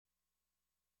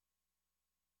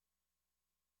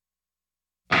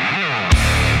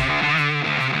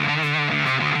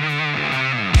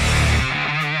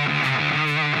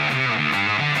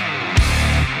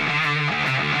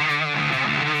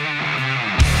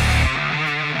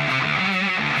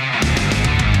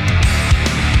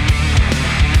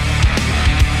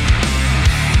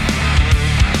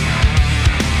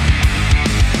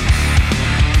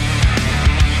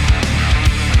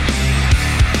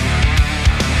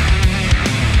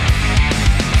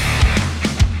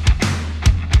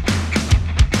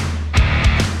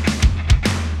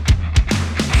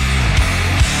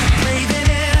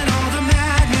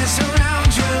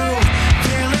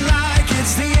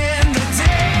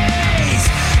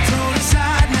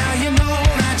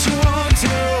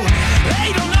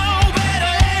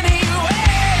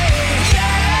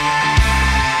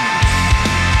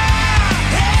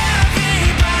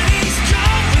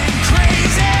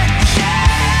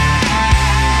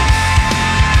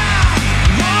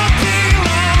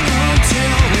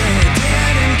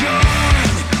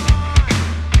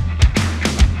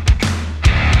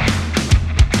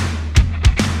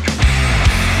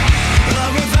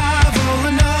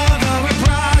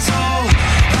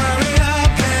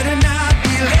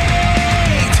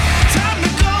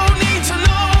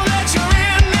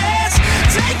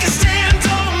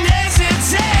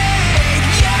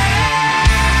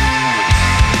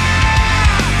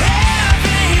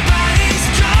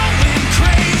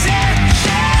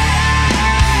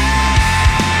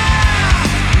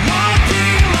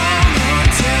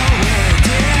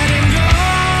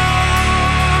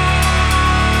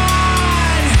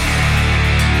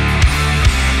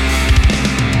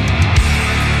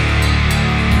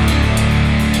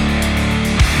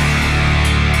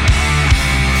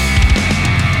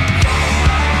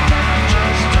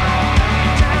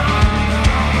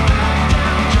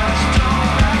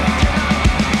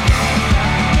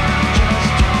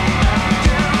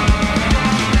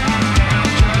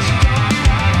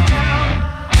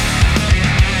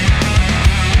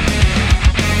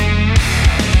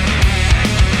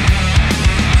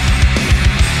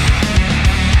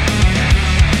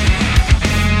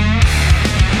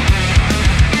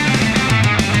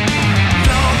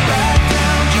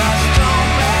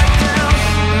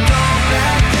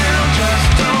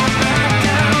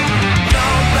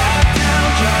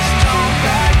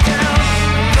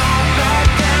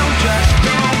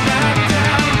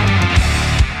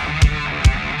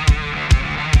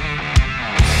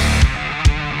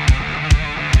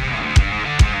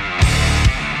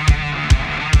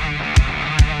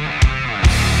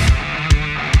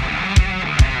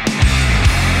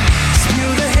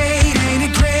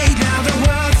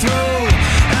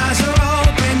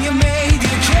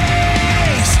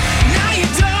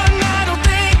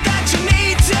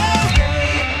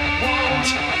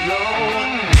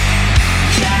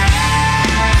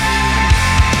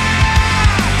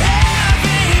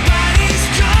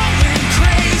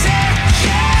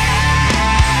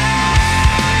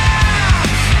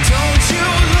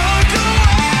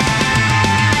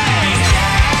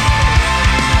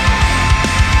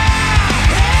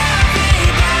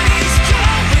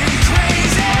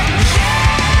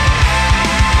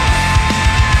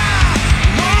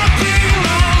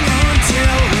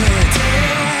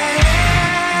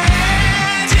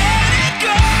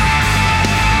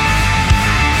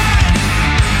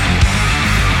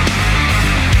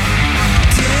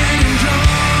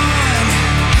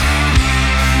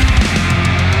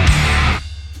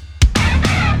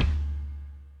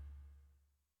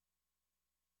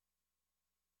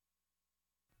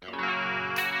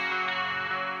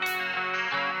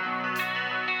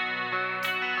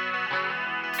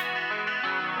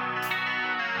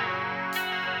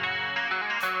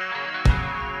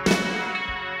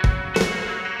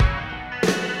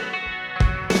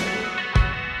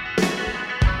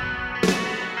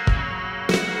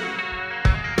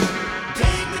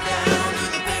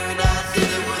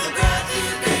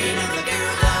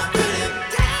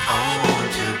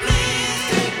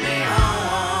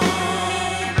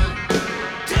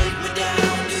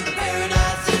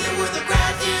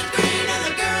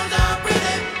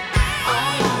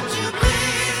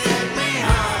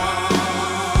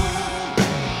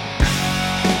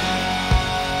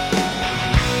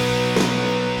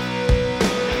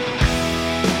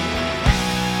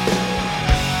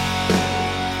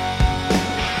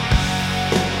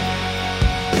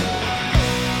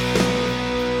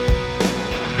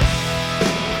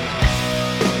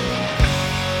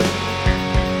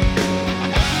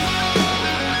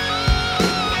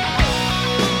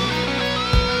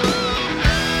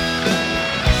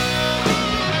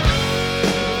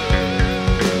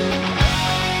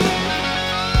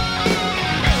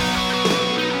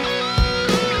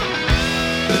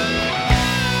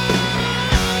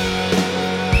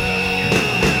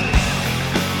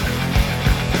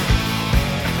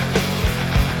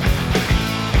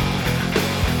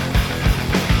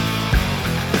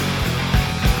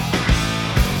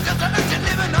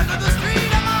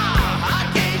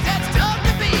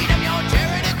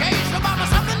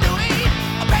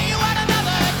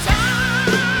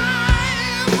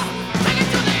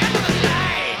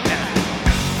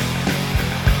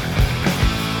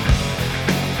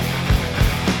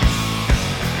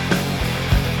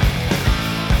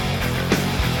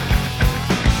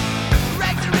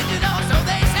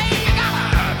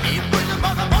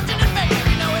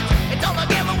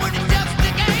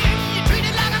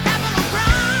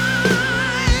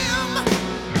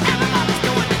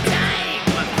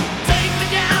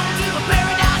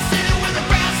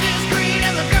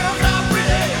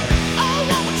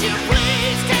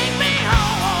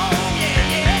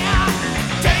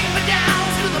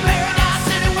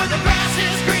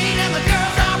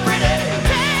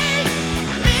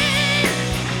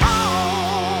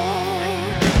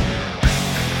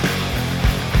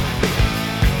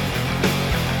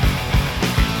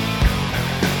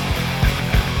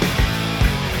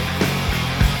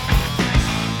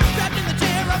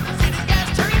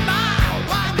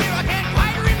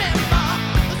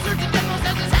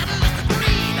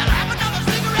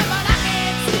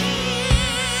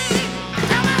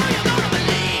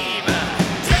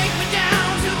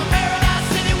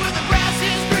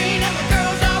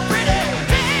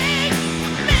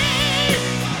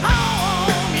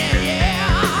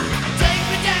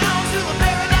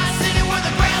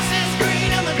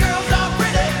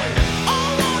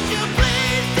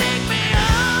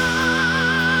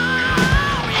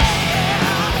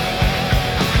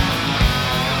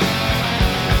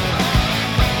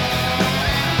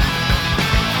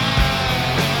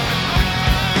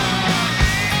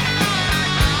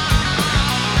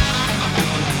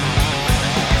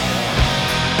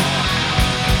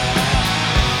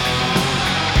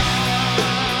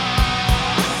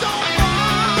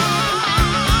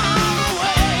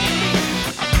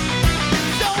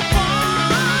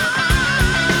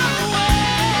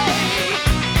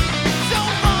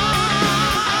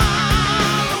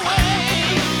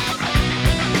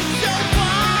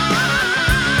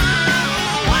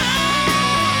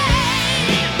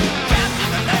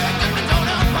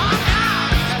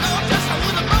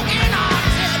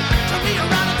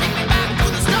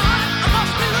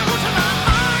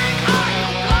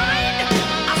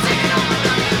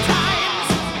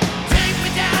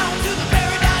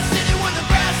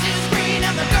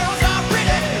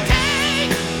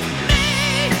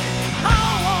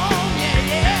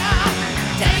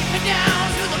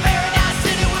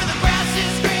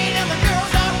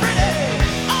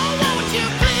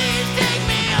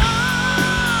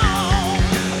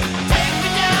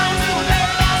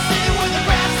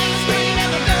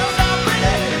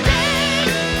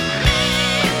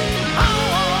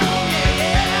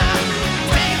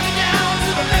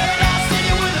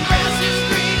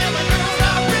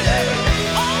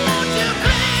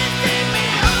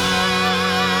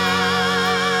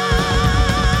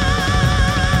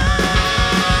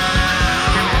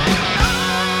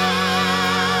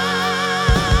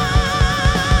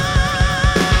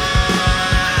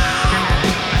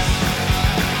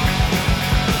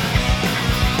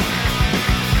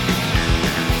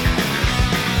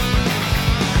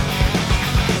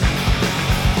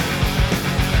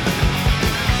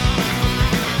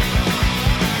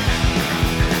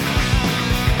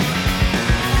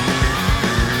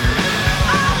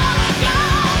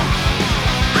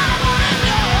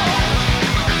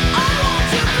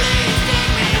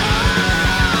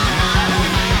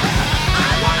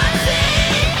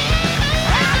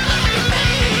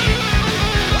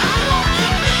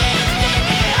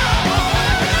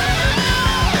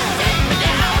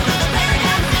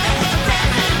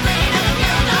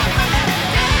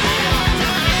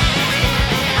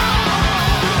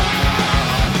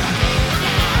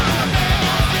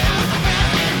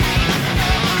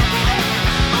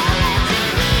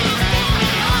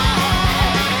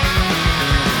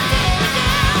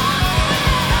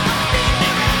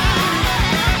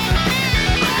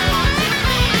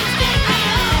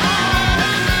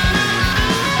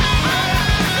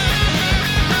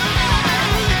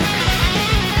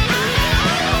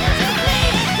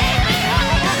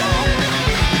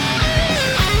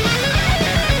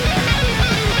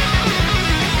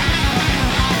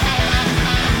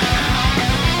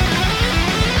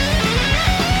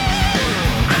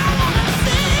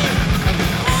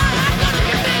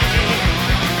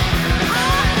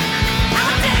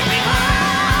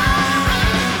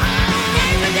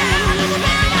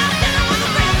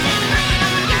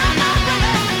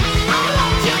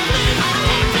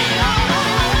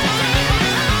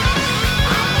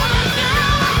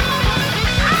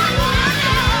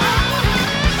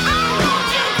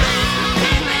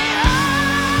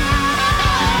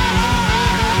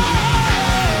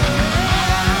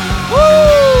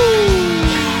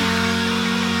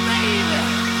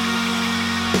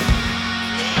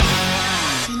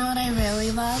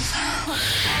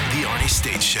Arnie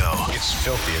State Show. It's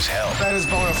filthy as hell. That is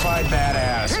bona fide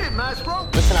badass. Hit it, maestro.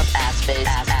 Listen up, ass face,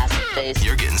 ass face.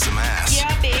 You're getting some ass.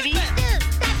 Yeah, baby.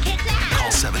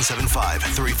 Call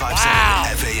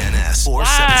 775-357-FANS or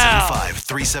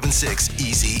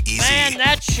 775-376-EASY-EASY. Man,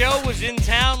 that show was in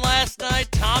town last night.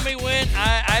 Tommy went.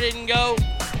 I didn't go.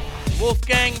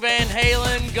 Wolfgang Van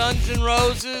Halen, Guns N'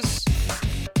 Roses.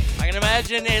 I can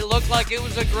imagine it looked like it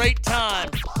was a great time.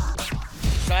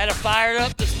 So I had to fire it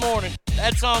up this morning.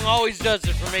 That song always does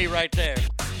it for me right there.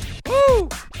 Woo!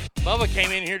 Bubba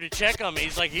came in here to check on me.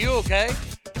 He's like, you okay? I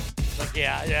was like,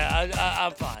 yeah,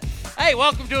 I'm fine. Hey,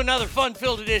 welcome to another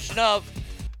fun-filled edition of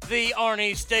the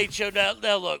Arnie State Show.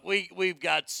 Now look, we've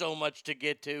got so much to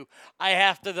get to. I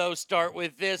have to, though, start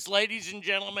with this. Ladies and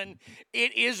gentlemen,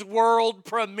 it is world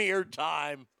premiere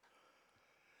time.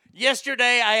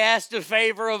 Yesterday, I asked a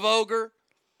favor of Ogre,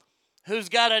 who's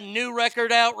got a new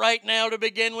record out right now to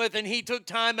begin with, and he took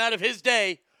time out of his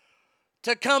day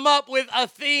to come up with a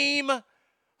theme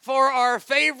for our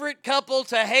favorite couple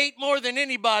to hate more than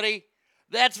anybody.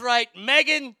 That's right,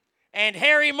 Meghan and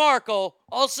Harry Markle,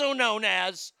 also known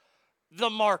as the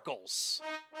Markles.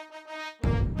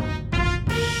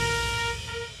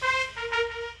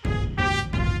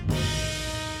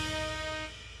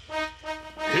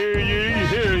 Hear ye,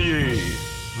 hear ye.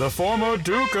 The former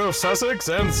Duke of Sussex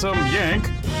and some Yank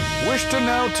wish to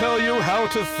now tell you how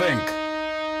to think.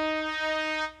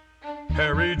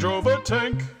 Harry drove a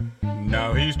tank,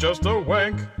 now he's just a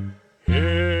wank.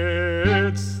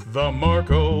 It's the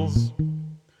Markles.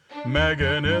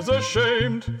 Meghan is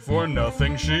ashamed, for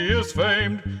nothing she is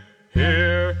famed.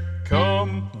 Here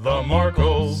come the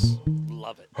Markles.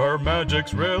 Love it. Her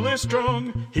magic's really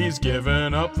strong, he's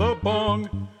given up the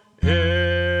bong.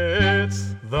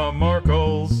 It's the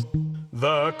Markles.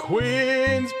 The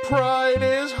Queen's pride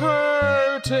is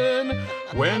hurting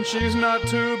when she's not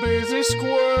too busy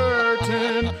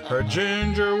squirting. Her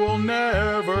ginger will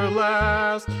never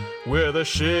last with a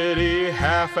shitty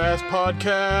half-ass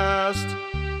podcast.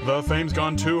 The fame's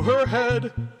gone to her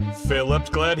head. Philip's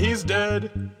glad he's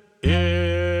dead.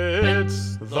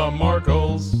 It's the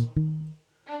Markles.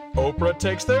 Oprah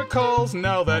takes their calls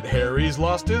now that Harry's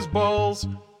lost his balls.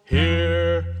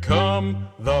 Here come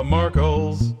the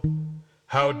Markles.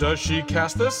 How does she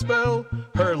cast the spell?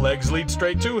 Her legs lead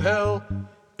straight to hell.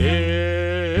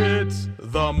 It's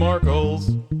the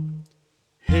Markles.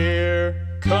 Here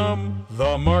come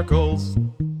the Markles.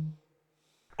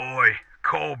 Oi,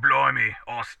 call blimey,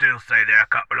 I still say they're a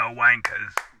couple of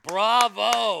wankers.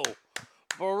 Bravo.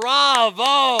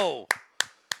 Bravo.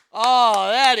 Oh,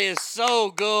 that is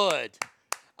so good.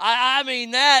 I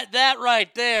mean, that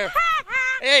right there.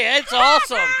 Hey, it's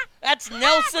awesome. That's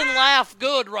Nelson Laugh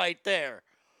Good right there.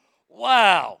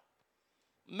 Wow.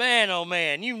 Man, oh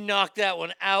man, you knocked that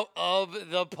one out of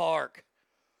the park.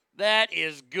 That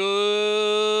is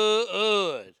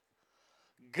good.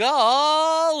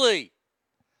 Golly.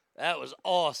 That was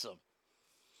awesome.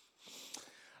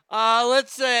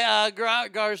 Let's say,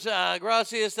 Gracias,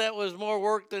 that was more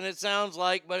work than it sounds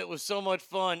like, but it was so much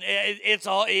fun.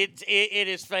 It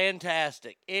is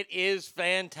fantastic. It is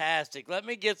fantastic. Let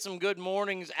me get some good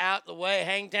mornings out the way.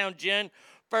 Hangtown Jen,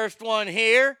 first one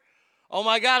here. Oh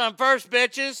my God, I'm first,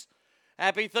 bitches.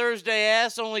 Happy Thursday,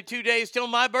 ass. Only 2 days till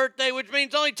my birthday, which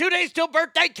means only 2 days till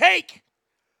birthday cake.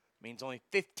 Means only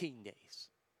 15 days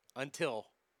until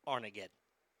Armageddon.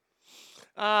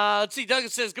 Let's see,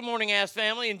 Douglas says, good morning, ass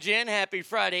family, and Jen, happy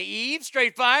Friday Eve.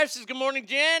 Straight Fire says, good morning,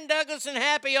 Jen, Douglas, and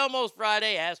happy almost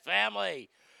Friday, ass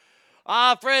family.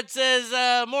 Fred says,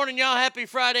 morning, y'all, happy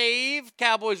Friday Eve.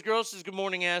 Cowboys Girl says, good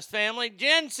morning, ass family.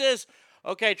 Jen says,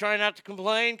 okay, try not to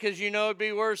complain, because you know it'd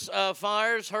be worse,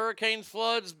 fires, hurricanes,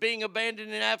 floods, being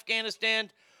abandoned in Afghanistan,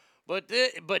 but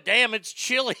damn, it's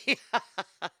chilly.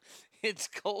 It's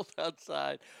cold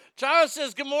outside. Charles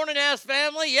says, good morning, ass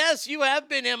family. Yes, you have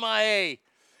been MIA.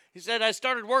 He said, I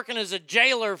started working as a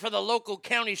jailer for the local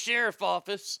county sheriff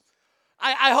office.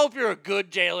 I hope you're a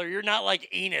good jailer. You're not like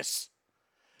Enos.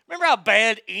 Remember how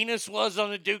bad Enos was on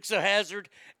the Dukes of Hazzard?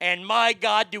 And my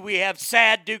God, do we have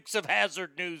sad Dukes of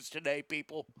Hazzard news today,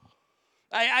 people.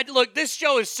 Look, this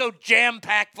show is so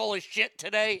jam-packed full of shit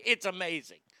today. It's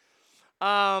amazing.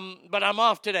 But I'm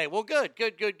off today. Well, good.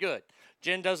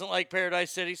 Jen doesn't like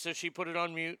Paradise City, so she put it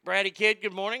on mute. Bratty Kid,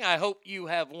 good morning. I hope you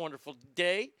have a wonderful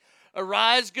day.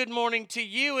 Arise, good morning to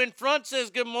you. In front says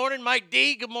good morning. Mike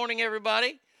D, good morning,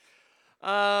 everybody.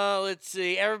 Let's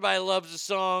see. Everybody loves the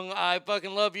song. I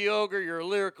fucking love you, Ogre. You're a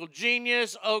lyrical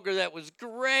genius. Ogre, that was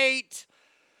great.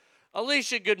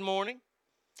 Alicia, good morning.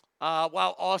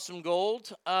 Wow, awesome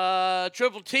gold.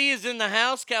 Triple T is in the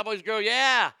house. Cowboys Girl,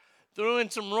 yeah. Threw in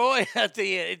some Roy at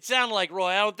the end. It sounded like Roy.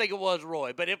 I don't think it was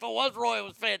Roy. But if it was Roy, it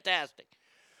was fantastic.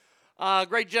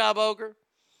 Great job, Ogre.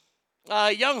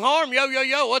 Young Harm,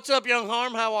 yo. What's up, Young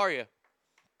Harm? How are you?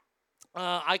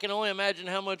 I can only imagine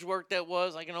how much work that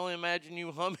was. I can only imagine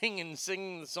you humming and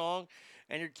singing the song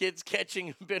and your kids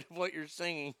catching a bit of what you're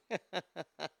singing.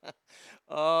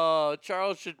 Oh,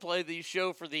 Charles should play the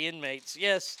show for the inmates.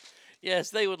 Yes,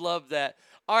 they would love that.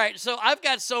 All right, so I've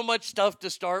got so much stuff to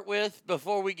start with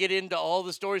before we get into all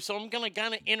the stories, so I'm going to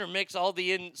kind of intermix all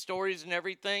the stories and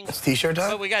everything. It's t-shirt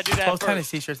time? But we got to do that first. Kind of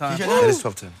t-shirt time. It is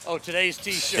 12:10. Oh, today's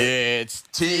T-shirt. It's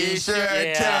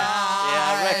t-shirt Yeah,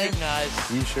 I recognize.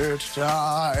 T-shirt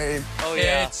time. Oh,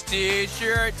 yeah. It's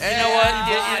t-shirt. You know what?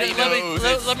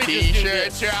 Let me just do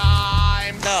this.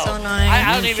 time. No,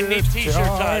 I don't even need T-shirt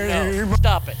time. No,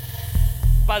 stop it.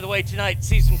 By the way, tonight,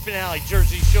 season finale,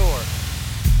 Jersey Shore.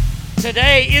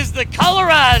 Today is the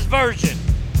colorized version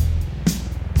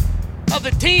of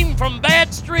the team from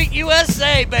Bad Street,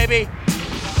 USA, baby.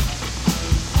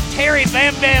 Terry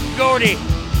Bam Bam Gordy,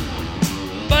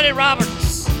 Buddy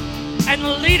Roberts, and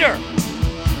the leader,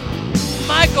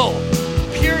 Michael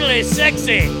Purely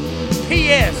Sexy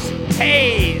P.S.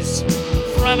 Hayes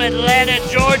from Atlanta,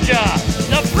 Georgia.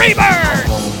 The Freebirds!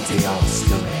 Home to your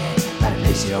stupid, but a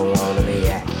place you don't wanna be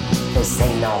at. This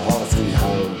ain't no home sweet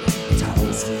home, it's a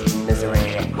home sweet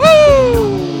misery.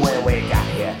 Woo! When we got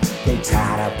here, they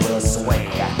tried to put us away,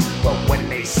 but when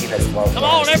they see us walk, Come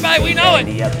on, everybody, we know it.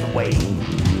 The other way.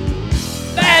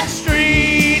 Bad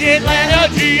Street, Atlanta,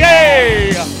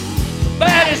 GA.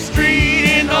 Baddest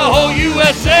street in the whole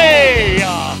USA.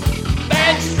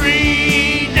 Bad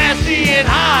Street, nasty and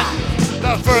hot.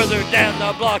 The further down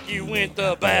the block you went,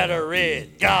 the badder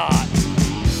it got.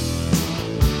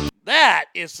 That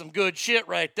is some good shit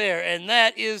right there. And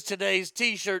that is today's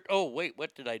T-shirt. Oh, wait,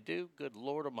 what did I do? Good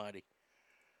Lord Almighty.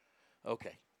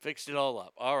 Okay, fixed it all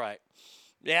up. All right.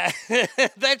 Yeah,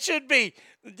 it should be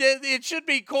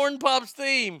Corn Pop's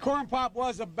theme. Corn Pop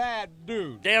was a bad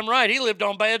dude. Damn right, he lived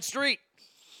on Bad Street.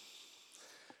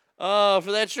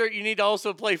 For that shirt, you need to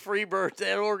also play Freebird.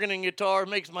 That organ and guitar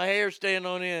makes my hair stand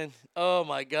on end. Oh,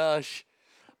 my gosh.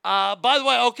 By the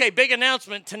way, okay, big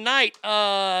announcement. Tonight,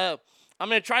 I'm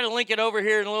going to try to link it over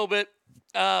here in a little bit.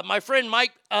 My friend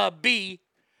Mike B.,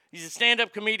 he's a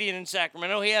stand-up comedian in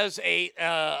Sacramento. He has he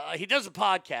does a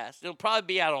podcast. It'll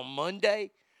probably be out on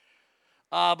Monday.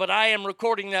 But I am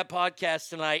recording that podcast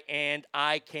tonight, and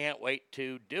I can't wait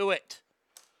to do it.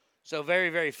 So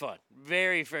very, very fun.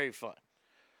 Very, very fun.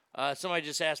 Somebody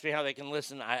just asked me how they can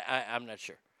listen. I'm not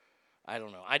sure. I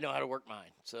don't know. I know how to work mine.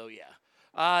 So,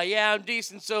 yeah. Yeah, I'm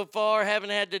decent so far.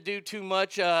 Haven't had to do too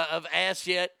much of ass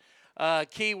yet.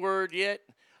 Keyword yet.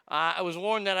 I was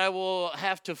warned that I will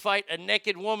have to fight a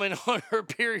naked woman on her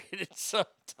period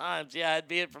sometimes. Yeah, that'd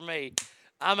be it for me.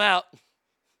 I'm out.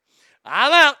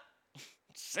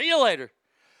 See you later.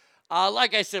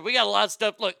 Like I said, we got a lot of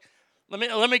stuff. Look,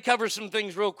 let me cover some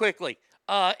things real quickly.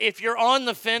 If you're on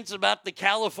the fence about the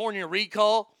California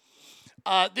recall,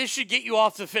 this should get you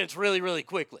off the fence really, really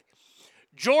quickly.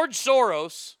 George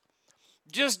Soros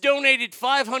just donated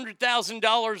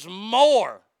 $500,000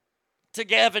 more to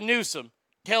Gavin Newsom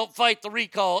to help fight the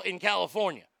recall in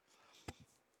California.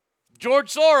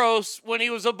 George Soros, when he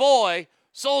was a boy,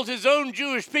 sold his own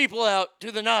Jewish people out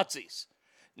to the Nazis.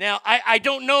 Now, I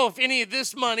don't know if any of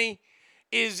this money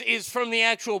is from the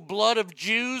actual blood of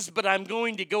Jews, but I'm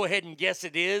going to go ahead and guess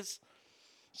it is.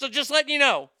 So just letting you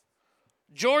know,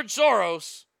 George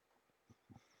Soros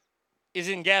is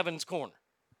in Gavin's corner.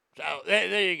 So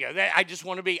there you go.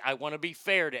 I want to be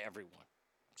fair to everyone.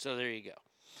 So there you go.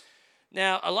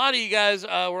 Now, a lot of you guys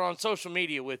were on social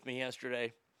media with me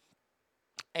yesterday,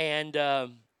 and I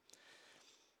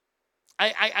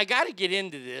got to get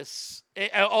into this.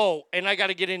 And I got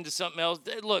to get into something else.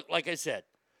 Look, like I said,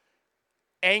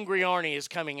 Angry Arnie is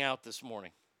coming out this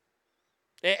morning.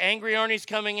 Angry Arnie's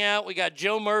coming out. We got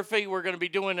Joe Murphy. We're going to be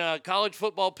doing college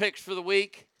football picks for the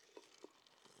week.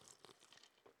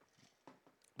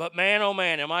 But man, oh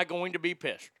man, am I going to be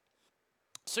pissed.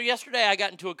 So yesterday I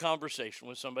got into a conversation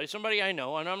with somebody I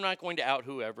know, and I'm not going to out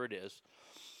whoever it is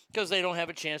because they don't have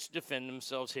a chance to defend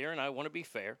themselves here, and I want to be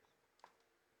fair.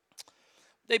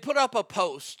 They put up a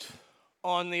post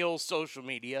on the old social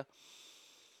media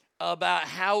about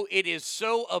how it is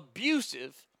so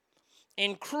abusive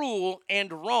and cruel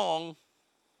and wrong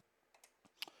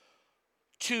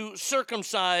to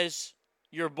circumcise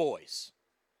your boys.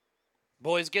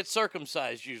 Boys get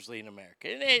circumcised usually in America.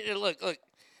 And look.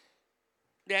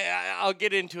 Yeah, I'll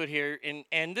get into it here.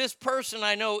 And this person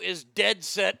I know is dead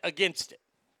set against it.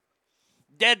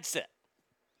 Dead set.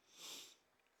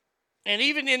 And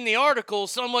even in the article,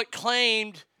 somewhat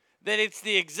claimed that it's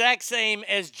the exact same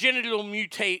as genital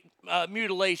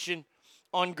mutilation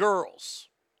on girls.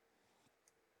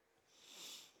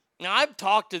 Now, I've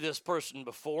talked to this person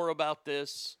before about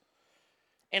this,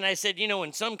 and I said,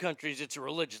 in some countries it's a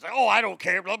religious. Like, oh, I don't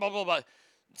care, blah, blah, blah, blah.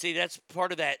 See, that's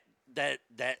part of that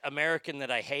American that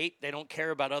I hate. They don't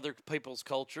care about other people's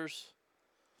cultures.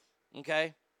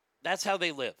 Okay? That's how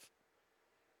they live.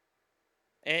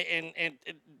 And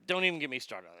don't even get me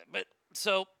started on it. But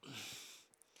so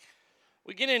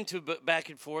we get into back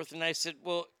and forth, and I said,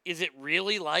 well, is it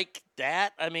really like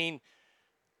that? I mean,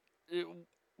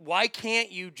 why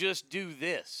can't you just do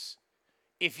this?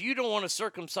 If you don't want to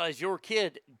circumcise your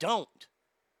kid, don't.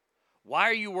 Why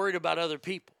are you worried about other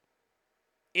people?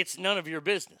 It's none of your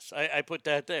business. I put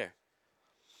that there.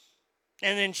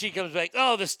 And then she comes back,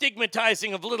 oh, the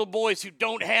stigmatizing of little boys who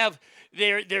don't have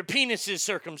their penises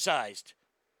circumcised.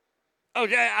 Oh,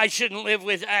 I shouldn't live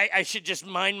with, I should just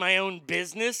mind my own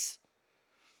business.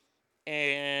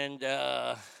 And,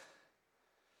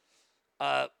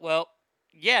 well,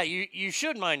 yeah, you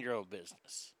should mind your own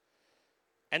business.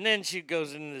 And then she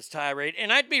goes into this tirade,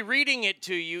 and I'd be reading it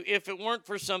to you if it weren't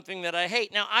for something that I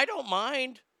hate. Now, I don't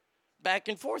mind back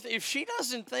and forth. If she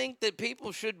doesn't think that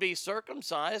people should be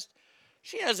circumcised,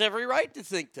 she has every right to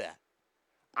think that.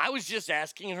 I was just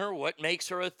asking her what makes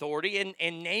her authority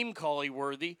and name-calling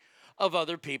worthy of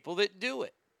other people that do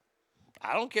it.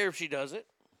 I don't care if she does it.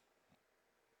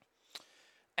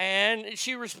 And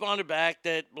she responded back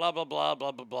that blah, blah, blah,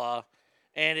 blah, blah, blah.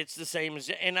 And it's the same as,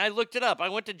 and I looked it up. I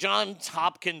went to Johns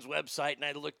Hopkins website and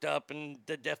I looked up and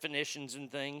the definitions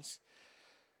and things.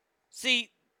 See,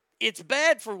 it's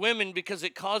bad for women because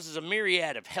it causes a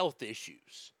myriad of health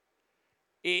issues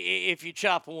if you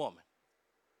chop a woman.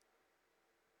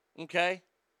 Okay?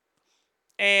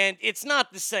 And it's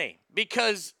not the same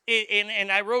because, and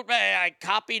I wrote back, I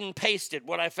copied and pasted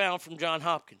what I found from Johns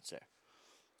Hopkins there.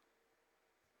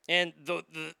 And the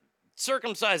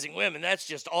circumcising women, that's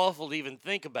just awful to even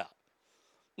think about.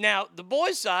 Now, the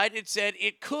boys' side, it said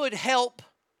it could help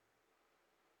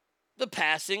the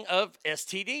passing of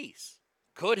STDs.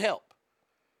 Could help.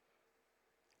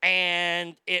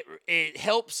 And it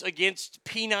helps against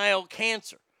penile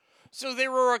cancer. So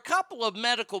there were a couple of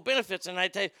medical benefits, and I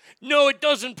tell you, no, it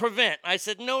doesn't prevent. I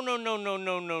said, no.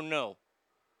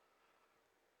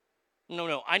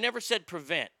 No, I never said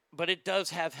prevent, but it does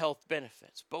have health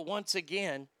benefits. But once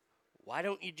again, why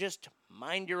don't you just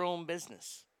mind your own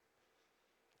business?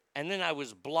 And then I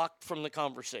was blocked from the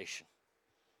conversation.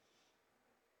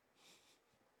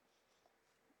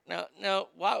 Now,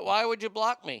 why would you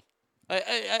block me?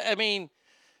 I mean,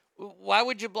 why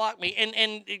would you block me?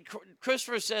 And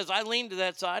Christopher says, I lean to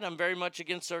that side. I'm very much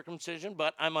against circumcision,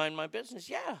 but I mind my business.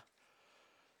 Yeah.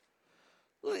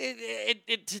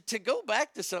 To go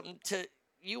back to something,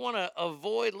 you want to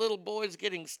avoid little boys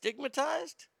getting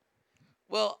stigmatized?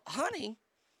 Well, honey,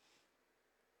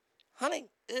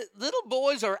 little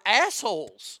boys are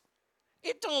assholes.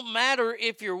 It don't matter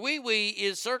if your wee-wee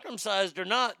is circumcised or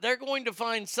not. They're going to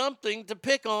find something to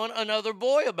pick on another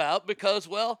boy about because,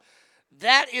 well,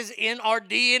 that is in our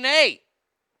DNA.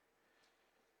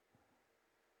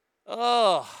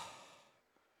 Oh.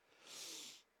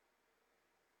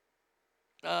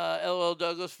 LL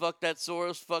Douglas, fuck that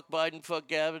Soros, fuck Biden, fuck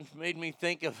Gavin. Made me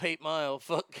think of 8 Mile.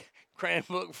 Fuck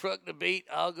Cranbrook, fuck the beat.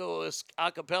 I'll go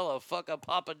a cappella. Fuck a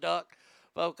Papa Doc,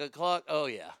 fuck a clock. Oh,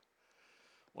 yeah.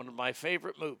 One of my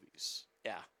favorite movies.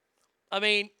 Yeah. I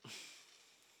mean,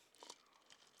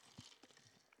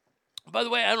 by the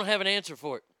way, I don't have an answer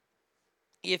for it.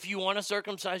 If you want to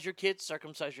circumcise your kids,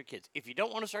 circumcise your kids. If you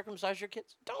don't want to circumcise your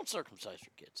kids, don't circumcise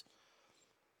your kids.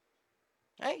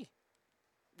 Hey,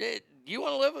 you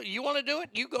want to live it? You want to do it?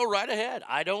 You go right ahead.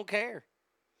 I don't care.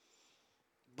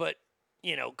 But,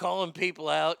 calling people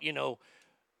out,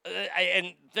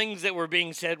 and things that were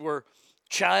being said were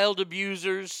child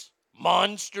abusers,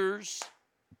 monsters.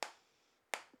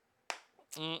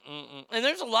 And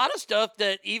there's a lot of stuff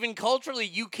that even culturally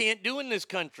you can't do in this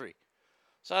country.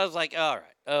 So I was like, all right,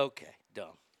 okay,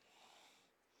 dumb.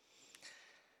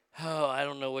 Oh, I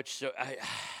don't know which story.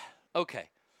 Okay.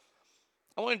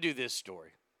 I want to do this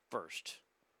story first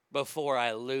before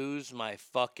I lose my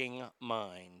fucking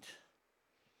mind.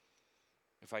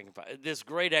 If I can find this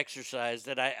great exercise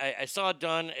that I saw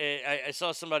done. I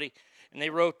saw somebody, and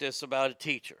they wrote this about a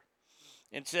teacher.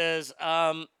 It says,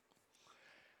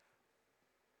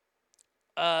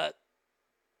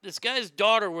 this guy's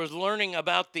daughter was learning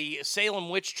about the Salem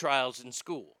witch trials in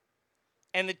school.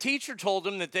 And the teacher told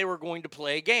him that they were going to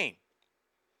play a game.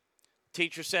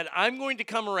 Teacher said, I'm going to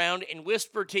come around and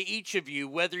whisper to each of you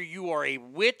whether you are a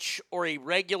witch or a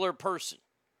regular person.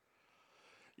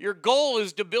 Your goal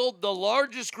is to build the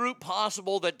largest group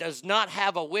possible that does not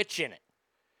have a witch in it.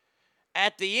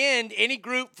 At the end, any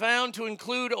group found to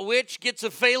include a witch gets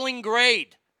a failing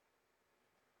grade.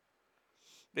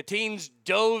 The teens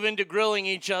dove into grilling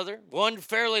each other. One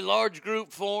fairly large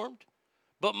group formed,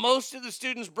 but most of the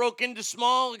students broke into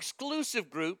small, exclusive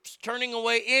groups, turning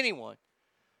away anyone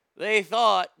they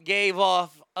thought gave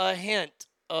off a hint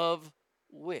of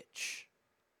witch.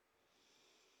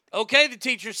 Okay, the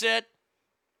teacher said,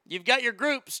 you've got your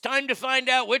groups. Time to find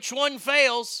out which one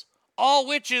fails. All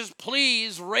witches,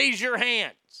 please raise your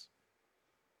hands.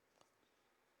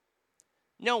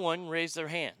 No one raised their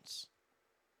hands.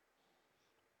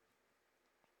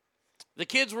 The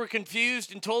kids were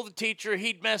confused and told the teacher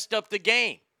he'd messed up the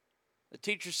game. The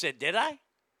teacher said, did I?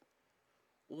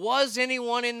 Was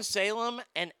anyone in Salem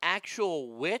an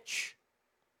actual witch?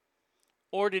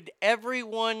 Or did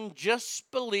everyone just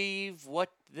believe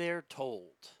what they're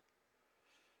told?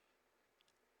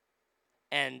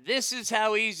 And this is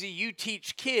how easy you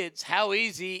teach kids how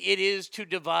easy it is to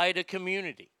divide a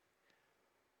community.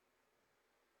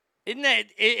 Isn't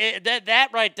that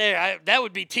right there? That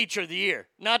would be Teacher of the Year,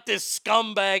 not this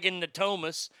scumbag in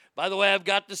Natomas. By the way, I've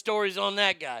got the stories on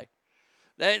that guy.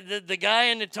 The guy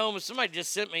in Natomas, somebody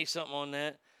just sent me something on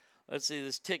that. Let's see,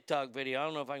 this TikTok video. I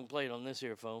don't know if I can play it on this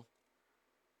here phone.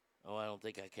 Oh, I don't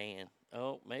think I can.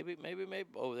 Oh, maybe.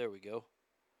 Oh, there we go.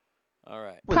 All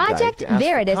right. Project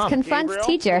Veritas confronts Gabriel,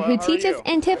 teacher who how are teaches you?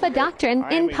 Antifa doctrine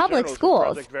I am in public Eternals from schools.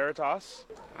 Project Veritas.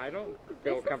 I don't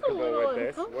feel comfortable with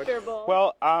this.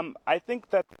 Well, I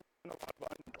think that there's a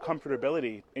lot of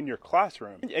uncomfortability in your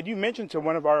classroom. And you mentioned to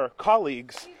one of our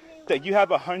colleagues that you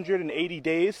have 180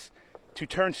 days to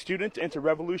turn students into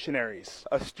revolutionaries.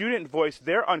 A student voiced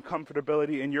their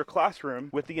uncomfortability in your classroom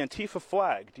with the Antifa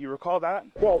flag. Do you recall that?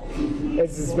 Well,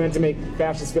 this is meant to make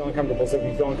fascists feel uncomfortable, so if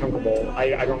you feel uncomfortable,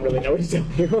 I don't really know what to tell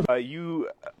you. You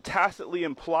tacitly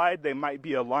implied they might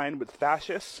be aligned with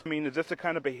fascists. I mean, is this the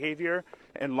kind of behavior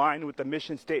in line with the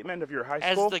mission statement of your high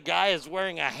school? As the guy is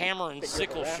wearing a hammer and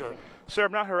sickle shirt. Sir,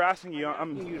 I'm not harassing you.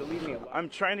 I'm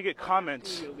trying to get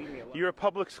comments. You're a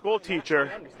public school teacher.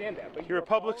 I understand that, but You're a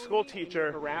public school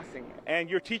teacher, harassing me. and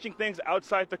you're teaching things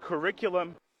outside the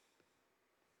curriculum.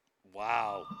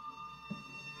 Wow.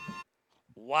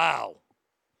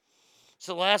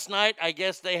 So last night, I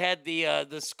guess they had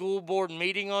the school board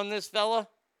meeting on this fella.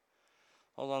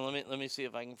 Hold on, let me see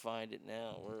if I can find it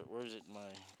now. Where's it in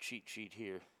my cheat sheet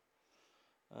here?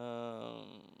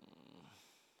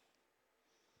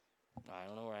 I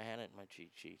don't know where I had it in my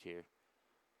cheat sheet here.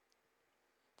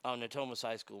 Oh, Natomas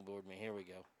High School board meeting. Here we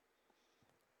go.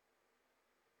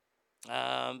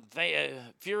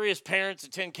 Furious parents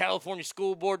attend California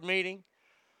school board meeting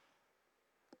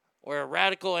where a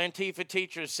radical Antifa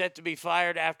teacher is set to be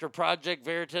fired after Project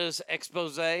Veritas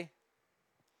expose.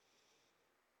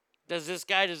 Does this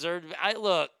guy deserve to be?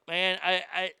 Look, man,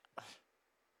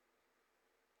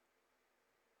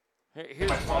 Here's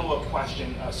my follow-up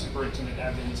question, Superintendent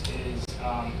Evans, is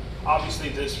obviously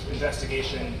this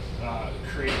investigation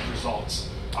created results.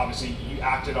 Obviously, you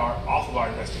acted off of our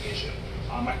investigation.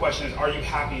 My question is, are you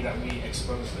happy that we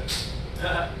exposed this?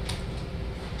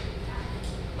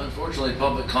 Unfortunately,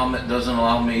 public comment doesn't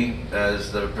allow me,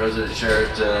 as the president chair,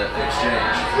 to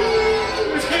exchange.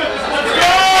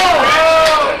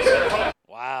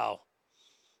 Wow.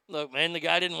 Look, man, the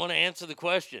guy didn't want to answer the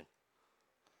question.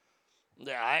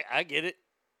 I get it.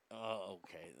 Oh,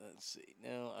 okay. Let's see.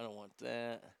 No, I don't want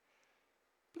that.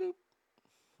 Bloop.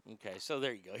 Okay, so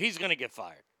there you go. He's going to get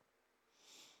fired.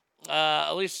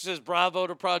 Alicia says, bravo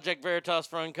to Project Veritas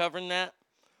for uncovering that.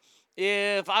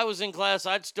 If I was in class,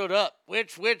 I'd stood up.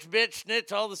 Which, bitch,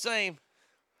 snitch, all the same.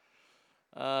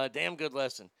 Damn good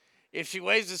lesson. If she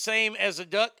weighs the same as a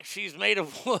duck, she's made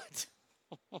of wood.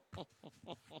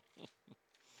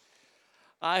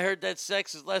 I heard that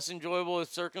sex is less enjoyable if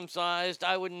circumcised.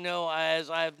 I wouldn't know,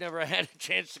 as I have never had a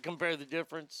chance to compare the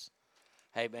difference.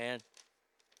 Hey, man.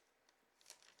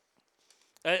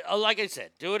 Like I said,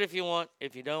 do it if you want.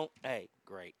 If you don't, hey,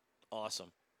 great.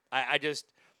 Awesome. I just,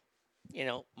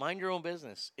 mind your own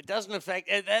business. It doesn't affect,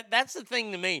 that's the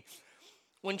thing to me.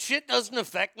 When shit doesn't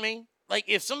affect me, like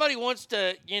if somebody wants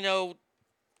to,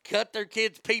 cut their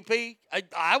kid's pee-pee,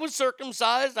 I was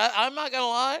circumcised. I'm not going to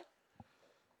lie.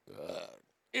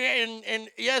 And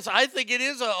yes, I think it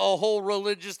is a whole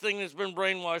religious thing that's been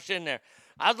brainwashed in there.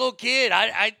 I was a little kid.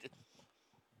 I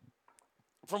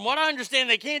from what I understand,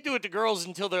 they can't do it to girls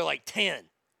until they're like 10.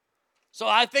 So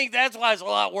I think that's why it's a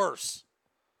lot worse.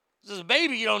 As a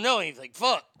baby, you don't know anything.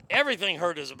 Fuck. Everything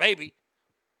hurt as a baby.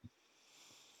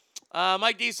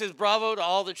 Mike D says, bravo to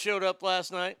all that showed up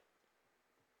last night.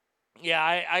 Yeah,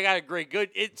 I got to agree. Good.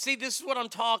 See, this is what I'm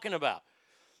talking about.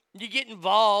 You get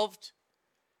involved.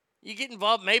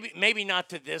 Maybe not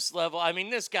to this level. I mean,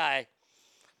 this guy,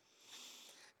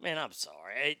 man, I'm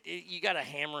sorry. You got a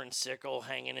hammer and sickle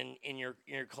hanging in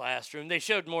your classroom. They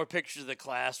showed more pictures of the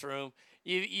classroom.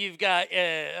 You've got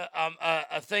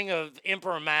a thing of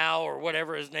Emperor Mao or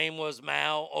whatever his name was,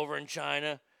 Mao, over in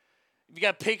China. You've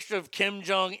got a picture of Kim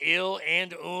Jong-il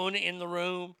and Un in the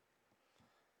room.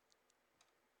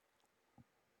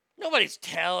 Nobody's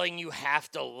telling you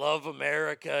have to love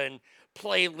America and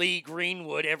play Lee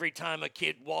Greenwood every time a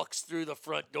kid walks through the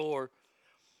front door.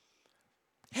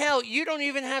 Hell, you don't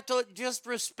even have to just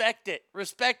respect it.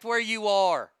 Respect where you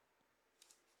are.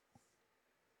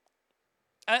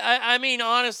 I mean,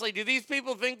 honestly, do these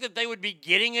people think that they would be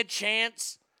getting a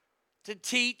chance to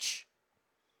teach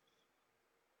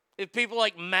if people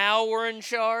like Mao were in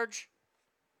charge?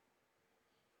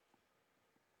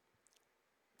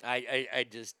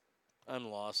 I'm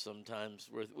lost sometimes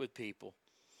with people.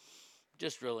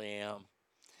 Just really am.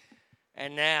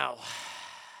 And now,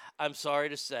 I'm sorry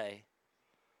to say,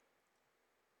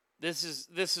 this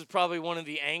is probably one of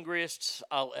the angriest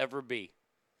I'll ever be.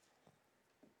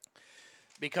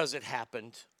 Because it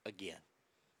happened again.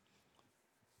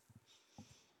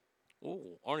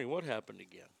 Oh, Arnie, what happened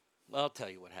again? Well, I'll tell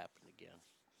you what happened again.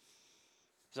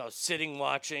 So I was sitting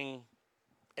watching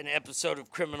an episode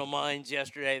of Criminal Minds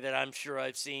yesterday that I'm sure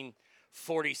I've seen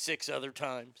 46 other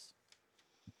times.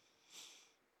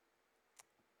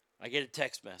 I get a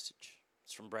text message.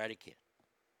 It's from Brady Kid.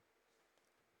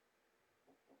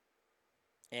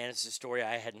 And it's a story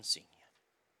I hadn't seen yet.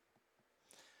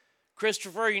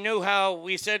 Christopher, you know how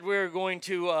we said we were going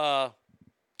to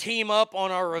team up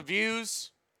on our reviews?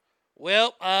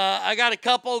 Well, I got a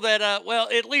couple that,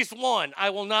 at least one I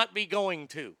will not be going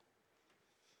to.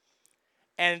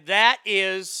 And that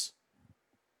is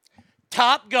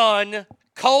Top Gun: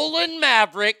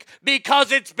 Maverick,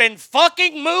 because it's been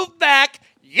fucking moved back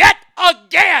yet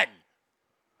again.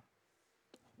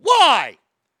 Why?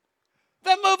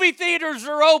 The movie theaters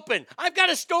are open. I've got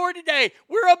a story today.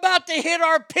 We're about to hit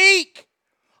our peak.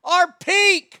 Our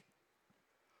peak.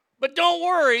 But don't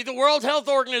worry, the World Health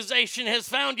Organization has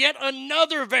found yet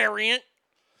another variant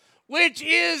which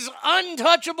is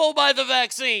untouchable by the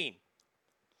vaccine.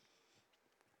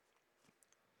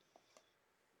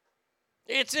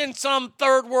 It's in some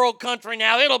third world country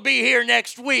now. It'll be here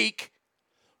next week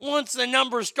once the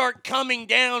numbers start coming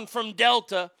down from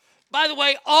Delta. By the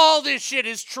way, all this shit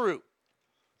is true.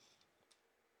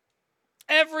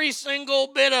 Every single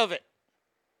bit of it.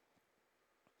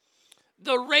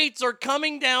 The rates are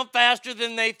coming down faster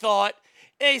than they thought.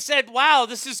 They said, wow,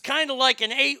 this is kind of like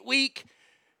an 8-week,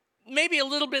 maybe a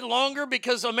little bit longer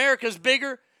because America's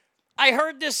bigger. I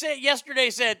heard this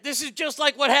yesterday said, this is just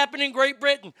like what happened in Great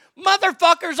Britain.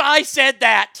 Motherfuckers, I said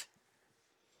that.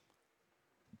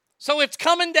 So it's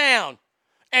coming down.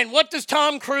 And what does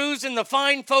Tom Cruise and the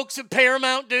fine folks at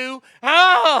Paramount do?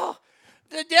 Oh,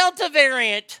 the Delta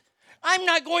variant. I'm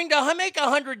not going to make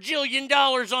 $100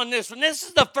 jillion on this one. This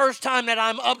is the first time that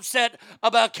I'm upset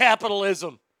about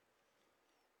capitalism.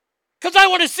 Because I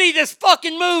want to see this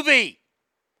fucking movie.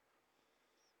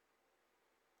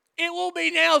 It will be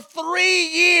now 3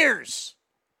 years.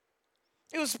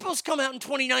 It was supposed to come out in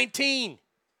 2019.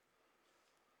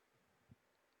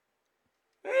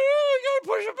 We gotta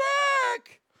push it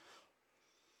back.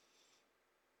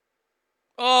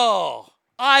 Oh,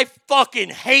 I fucking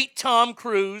hate Tom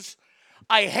Cruise.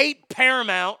 I hate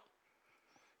Paramount,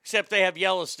 except they have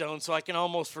Yellowstone, so I can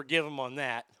almost forgive them on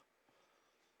that.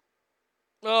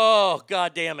 Oh,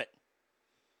 God damn it.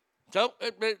 So,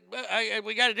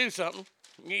 we got to do something.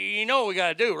 You know what we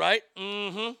got to do, right?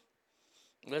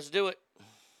 Mm-hmm. Let's do it.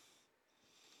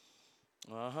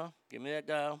 Uh-huh. Give me that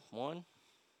dial. 1,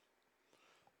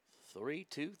 3,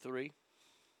 2, 3.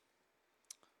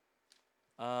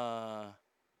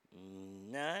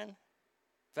 9,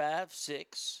 5,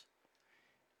 6,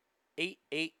 8,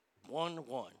 8, 1,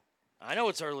 1. I know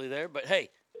it's early there, but hey,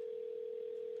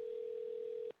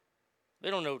 they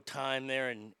don't know time there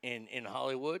in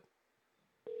Hollywood.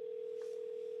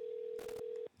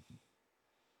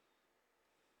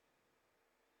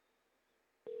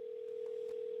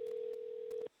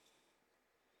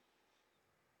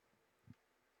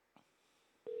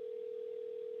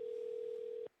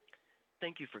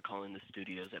 Thank you for calling the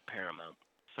studios at Paramount.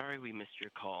 Sorry we missed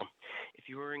your call. If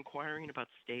you are inquiring about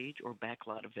stage or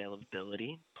backlot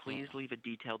availability, please leave a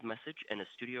detailed message and a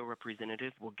studio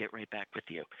representative will get right back with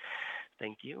you.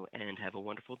 Thank you and have a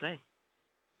wonderful day.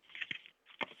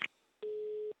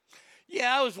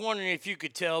 Yeah, I was wondering if you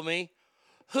could tell me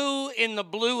Who in the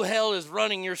blue hell is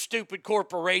running your stupid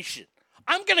corporation?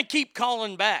 I'm going to keep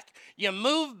calling back. You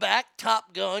move back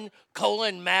Top Gun,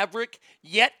 Maverick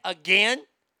yet again?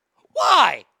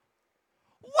 Why?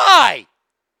 Why?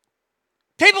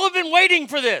 People have been waiting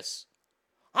for this.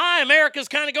 Hi, America's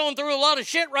kind of going through a lot of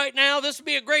shit right now. This would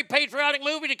be a great patriotic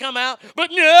movie to come out.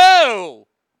 But no!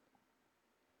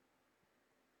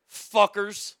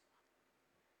 Fuckers.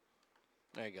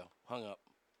 There you go. Hung up.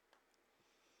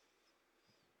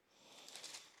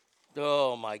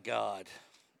 Oh, my God.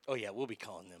 Oh, yeah, we'll be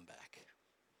calling them back.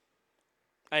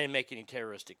 I didn't make any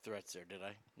terroristic threats there, did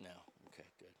I? No. Okay,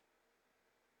 good.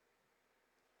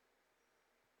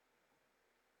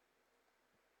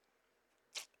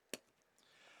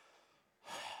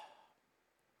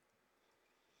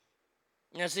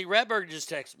 Now, see, Ratberg just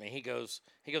texted me. He goes,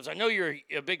 I know you're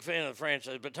a big fan of the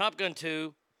franchise, but Top Gun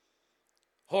 2,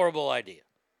 horrible idea.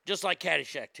 Just like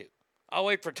Caddyshack 2. I'll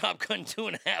wait for Top Gun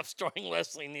 2.5 starring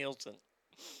Leslie Nielsen.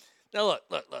 Now, look.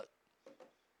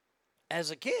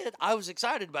 As a kid, I was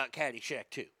excited about Caddyshack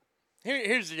 2.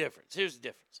 Here's the difference.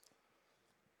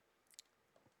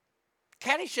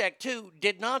 Caddyshack 2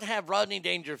 did not have Rodney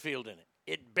Dangerfield in it.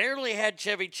 It barely had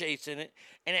Chevy Chase in it,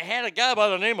 and it had a guy by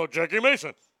the name of Jackie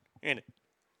Mason in it.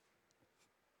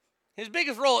 His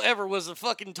biggest role ever was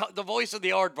the voice of the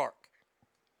aardvark.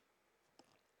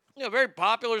 You know, very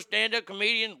popular stand-up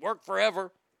comedian, worked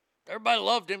forever. Everybody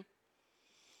loved him.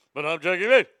 But I'm Jackie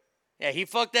Mason. Yeah, he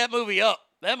fucked that movie up.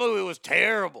 That movie was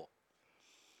terrible.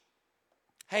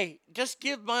 Hey, just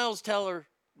give Miles Teller,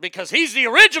 because he's the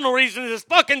original reason this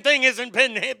fucking thing hasn't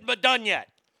been done yet.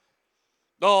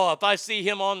 Oh, if I see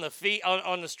him on the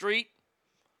street,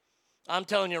 I'm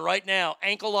telling you right now,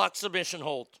 ankle lock submission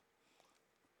hold.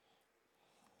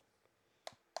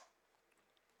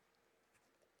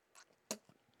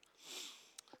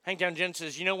 Hangtown Jen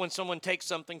says, you know when someone takes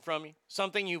something from you,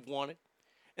 something you've wanted,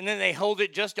 and then they hold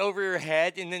it just over your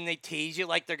head, and then they tease you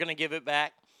like they're going to give it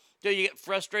back, till you get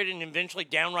frustrated and eventually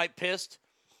downright pissed?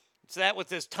 It's that with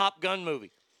this Top Gun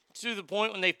movie. It's to the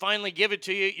point when they finally give it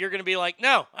to you, you're going to be like,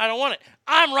 no, I don't want it.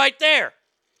 I'm right there.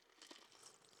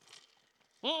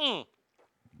 I'm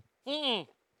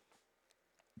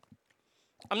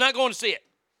not going to see it.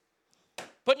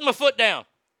 Putting my foot down.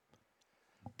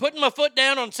 Putting my foot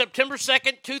down on September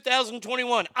 2nd,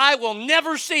 2021. I will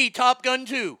never see Top Gun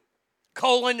 2,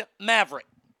 Maverick.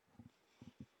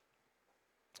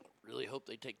 Really hope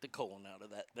they take the colon out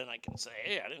of that. Then I can say,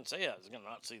 hey, I didn't say I was going to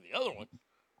not see the other one.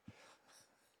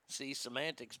 See,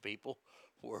 semantics, people.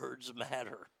 Words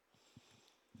matter.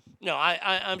 No,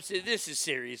 I'm this is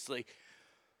seriously.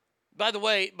 By the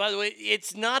way,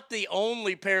 it's not the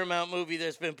only Paramount movie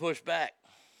that's been pushed back.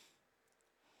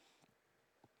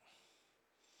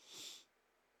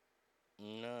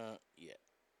 Not yet.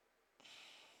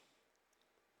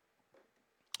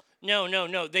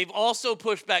 No. They've also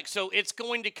pushed back. So it's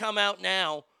going to come out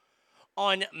now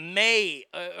on May.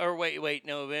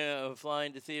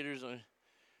 Flying to theaters on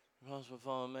possible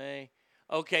fall in May.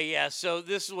 Okay, yeah. So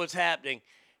this is what's happening.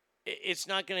 It's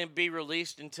not going to be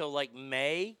released until like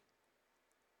May.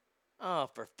 Oh,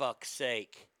 for fuck's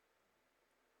sake.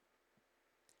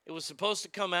 It was supposed to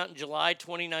come out in July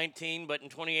 2019, but in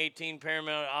 2018,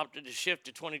 Paramount opted to shift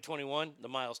to 2021, the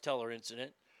Miles Teller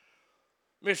incident.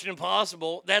 Mission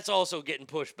Impossible, that's also getting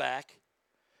pushed back.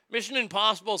 Mission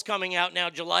Impossible is coming out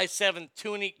now July 7th,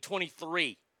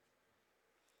 2023.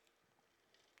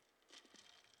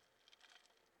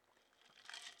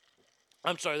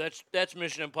 I'm sorry, that's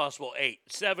Mission Impossible 8.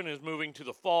 7 is moving to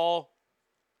the fall.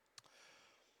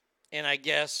 And I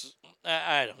guess,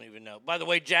 I don't even know. By the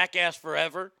way, Jackass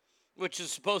Forever, which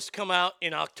is supposed to come out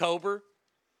in October,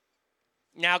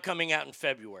 now coming out in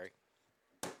February.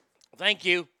 Thank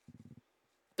you.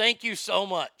 Thank you so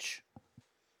much.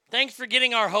 Thanks for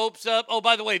getting our hopes up. Oh,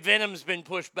 by the way, Venom's been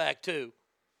pushed back too.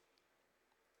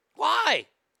 Why?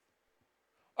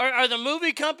 Are the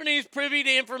movie companies privy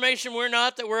to information we're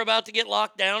not, that we're about to get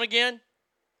locked down again?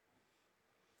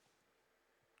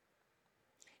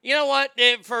 You know what?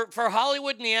 For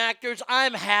Hollywood and the actors,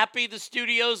 I'm happy the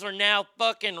studios are now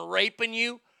fucking raping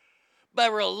you by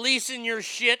releasing your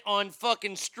shit on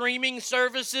fucking streaming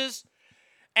services,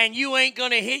 and you ain't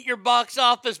gonna hit your box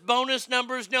office bonus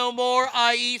numbers no more,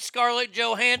 i.e. Scarlett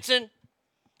Johansson.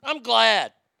 I'm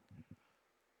glad.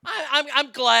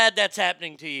 I'm glad that's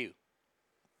happening to you.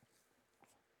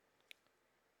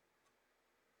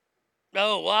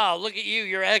 Oh, wow, look at you.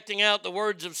 You're acting out the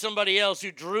words of somebody else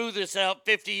who drew this out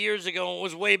 50 years ago and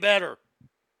was way better.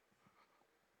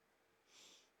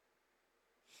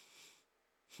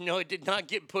 No, it did not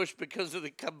get pushed because of the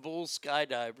Kabul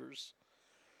skydivers.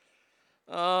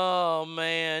 Oh,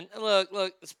 man.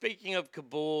 Look, speaking of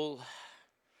Kabul,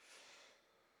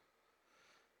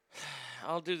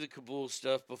 I'll do the Kabul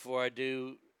stuff before I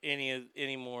do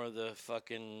any more of the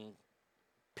fucking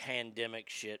pandemic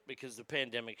shit, because the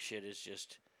pandemic shit is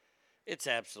just, it's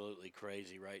absolutely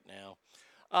crazy right now.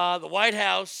 The White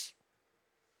House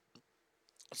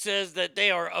says that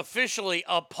they are officially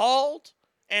appalled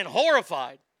and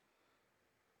horrified.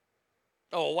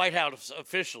 Oh, a White House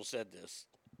official said this.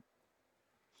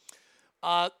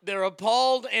 They're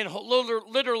appalled and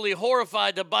literally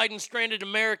horrified that Biden stranded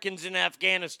Americans in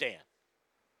Afghanistan.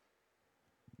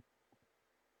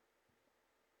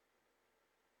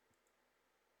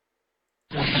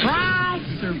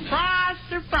 Surprise, surprise,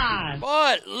 surprise.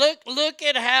 But look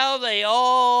at how they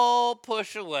all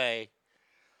push away.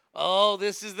 Oh,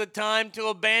 this is the time to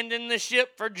abandon the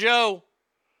ship for Joe.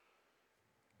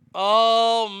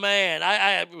 Oh, man.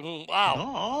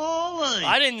 Wow.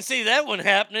 I didn't see that one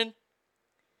happening.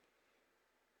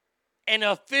 An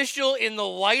official in the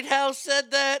White House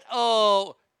said that?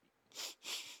 Oh,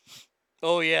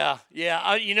 yeah.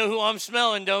 Yeah, you know who I'm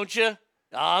smelling, don't you?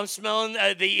 I'm smelling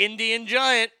the Indian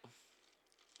giant.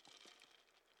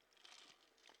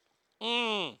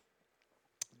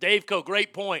 Daveco,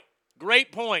 great point.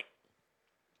 Great point.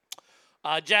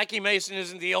 Jackie Mason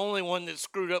isn't the only one that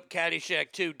screwed up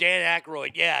Caddyshack 2. Dan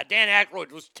Aykroyd. Yeah, Dan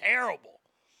Aykroyd was terrible.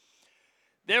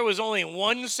 There was only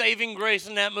one saving grace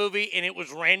in that movie, and it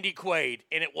was Randy Quaid,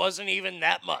 and it wasn't even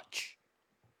that much.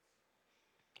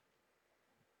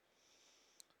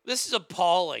 This is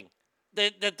appalling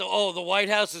that the White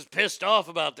House is pissed off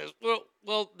about this.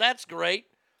 Well, that's great.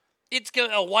 It's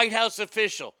a White House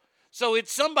official, so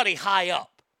it's somebody high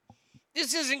up.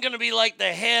 This isn't going to be like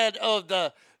the head of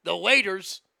the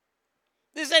waiters.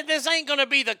 This ain't going to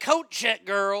be the coat check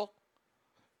girl.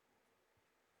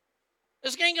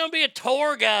 This ain't going to be a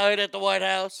tour guide at the White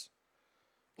House.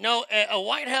 No, a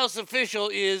White House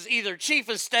official is either chief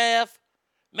of staff,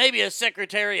 maybe a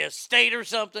secretary of state or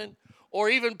something, or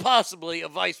even possibly a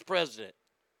vice president.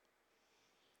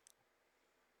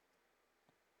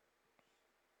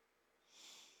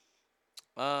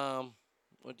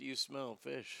 What do you smell?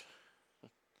 Fish.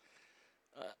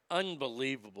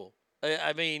 Unbelievable.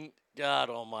 I mean,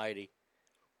 God almighty.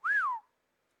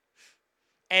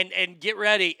 And get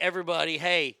ready, everybody.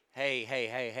 Hey.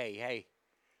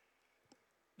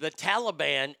 The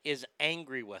Taliban is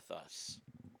angry with us.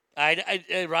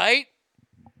 Right?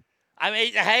 I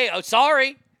mean, hey,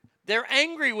 sorry. They're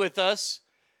angry with us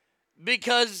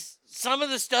because some of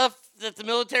the stuff that the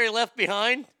military left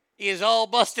behind is all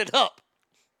busted up.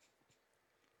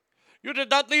 You did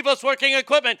not leave us working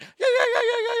equipment.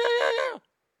 Yeah.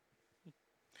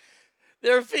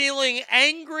 They're feeling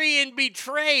angry and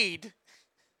betrayed.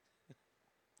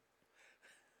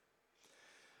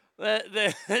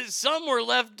 Some were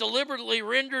left deliberately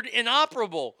rendered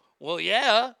inoperable. Well,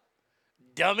 yeah,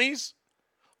 dummies.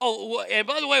 Oh, and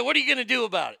by the way, what are you going to do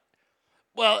about it?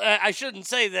 Well, I shouldn't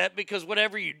say that, because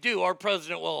whatever you do, our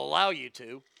president will allow you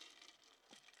to.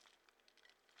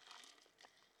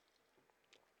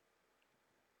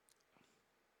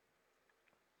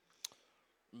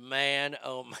 Man,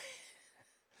 oh man.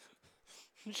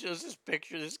 Shows this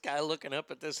picture, this guy looking up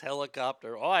at this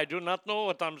helicopter. Oh, I do not know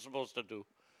what I'm supposed to do.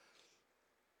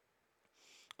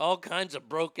 All kinds of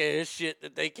broke-ass shit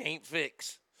that they can't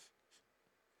fix.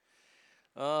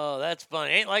 Oh, that's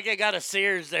funny. Ain't like I got a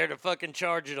Sears there to fucking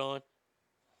charge it on.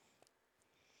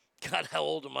 God, how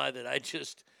old am I that I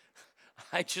just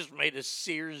made a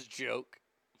Sears joke.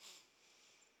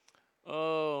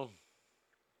 Oh.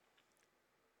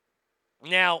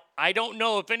 Now, I don't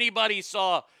know if anybody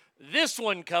saw this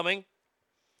one coming,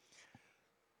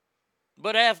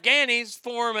 but Afghanis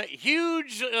form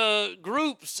huge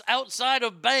groups outside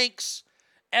of banks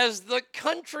as the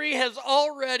country has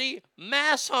already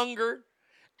mass hunger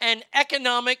and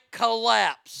economic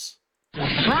collapse.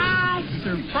 Surprise,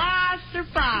 surprise,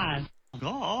 surprise.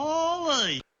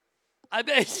 Golly. I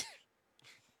bet.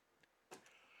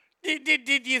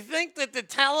 Did you think that the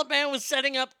Taliban was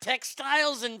setting up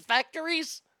textiles and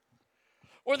factories?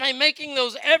 Were they making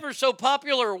those ever so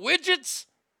popular widgets?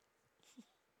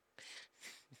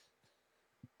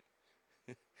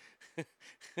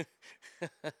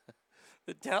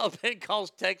 The Taliban calls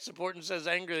tech support and says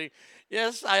angrily,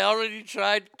 "Yes, I already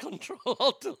tried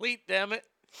Control-Alt-Delete, damn it."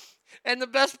 And the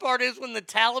best part is when the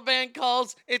Taliban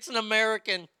calls, it's an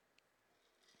American.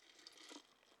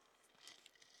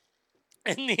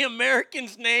 And the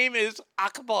American's name is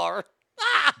Akbar.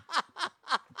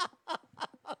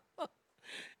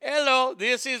 Hello,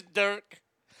 this is Dirk.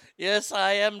 Yes,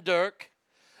 I am Dirk.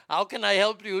 How can I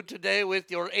help you today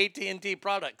with your AT&T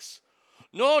products?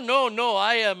 No.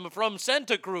 I am from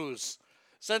Santa Cruz.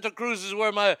 Santa Cruz is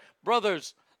where my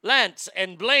brothers Lance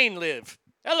and Blaine live.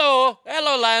 Hello,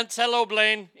 Lance. Hello,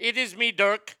 Blaine. It is me,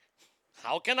 Dirk.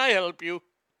 How can I help you?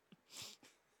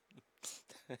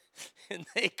 And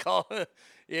they call,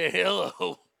 yeah,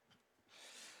 hello.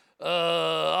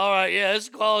 All right, yeah, it's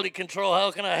quality control.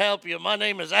 How can I help you? My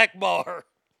name is Akbar.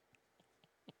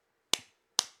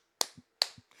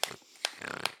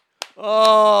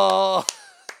 Oh.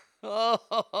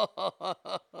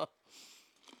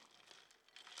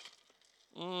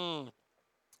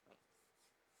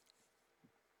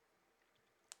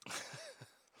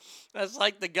 That's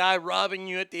like the guy robbing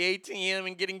you at the ATM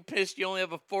and getting pissed you only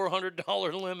have a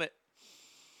 $400 limit.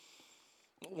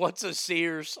 What's a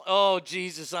Sears? Oh,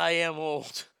 Jesus, I am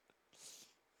old.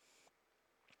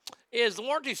 Is the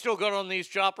warranty still good on these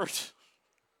choppers?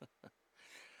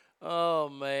 Oh,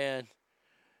 man.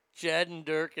 Chad and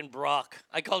Dirk and Brock.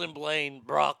 I call him Blaine.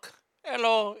 Brock.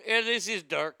 Hello, this is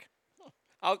Dirk.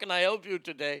 How can I help you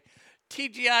today?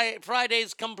 TGI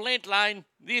Fridays complaint line.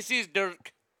 This is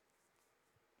Dirk.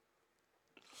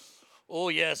 Oh,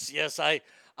 yes,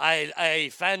 I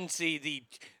fancy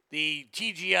the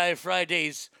TGI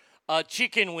Fridays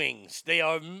chicken wings. They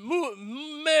are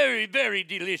very, very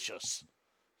delicious.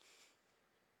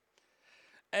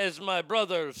 As my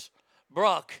brothers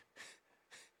Brock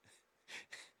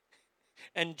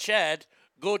and Chad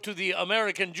go to the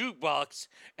American jukebox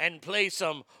and play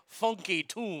some funky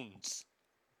tunes.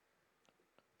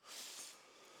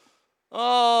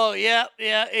 Oh, yeah,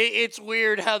 it's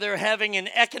weird how they're having an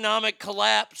economic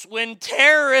collapse when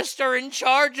terrorists are in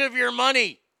charge of your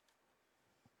money.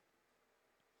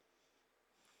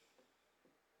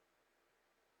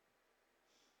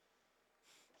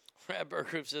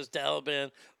 Ratburger says,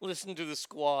 Taliban, listen to the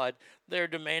squad. They're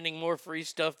demanding more free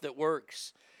stuff that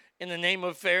works. In the name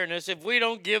of fairness, if we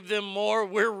don't give them more,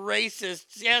 we're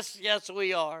racists. Yes,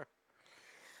 we are.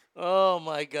 Oh,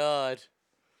 my God.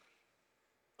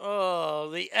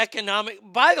 Oh, the economic...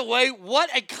 By the way,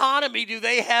 what economy do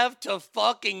they have to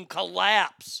fucking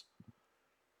collapse?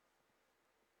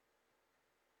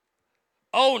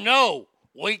 Oh, no.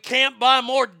 We can't buy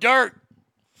more dirt.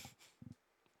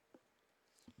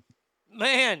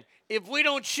 Man, if we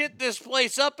don't shit this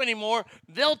place up anymore,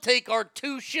 they'll take our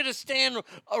 2 Shitastan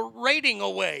rating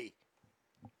away.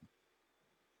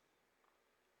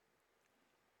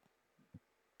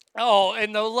 Oh,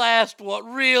 and the last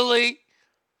one, really?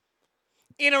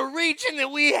 In a region that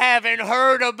we haven't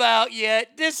heard about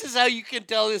yet, this is how you can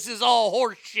tell this is all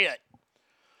horse shit.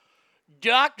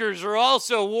 Doctors are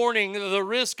also warning the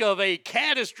risk of a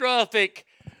catastrophic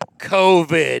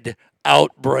COVID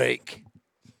outbreak.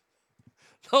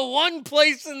 The one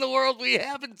place in the world we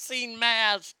haven't seen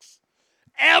masks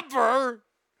ever,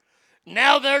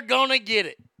 now they're going to get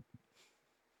it.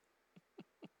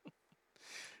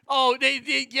 Oh,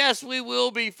 yes, we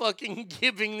will be fucking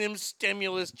giving them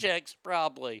stimulus checks,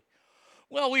 probably.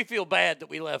 Well, we feel bad that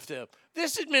we left them.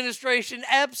 This administration,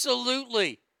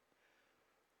 absolutely.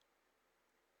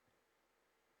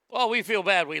 Well, we feel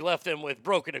bad we left them with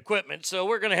broken equipment, so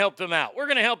we're going to help them out. We're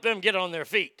going to help them get on their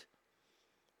feet.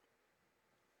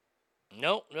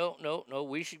 No.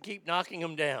 We should keep knocking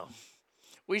them down.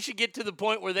 We should get to the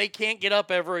point where they can't get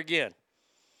up ever again.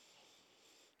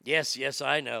 Yes,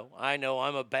 I know.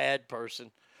 I'm a bad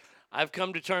person. I've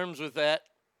come to terms with that.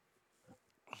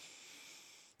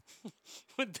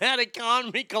 With that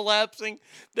economy collapsing,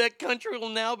 that country will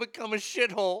now become a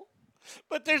shithole.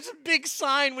 But there's a big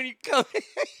sign when you come.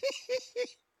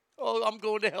 Oh, I'm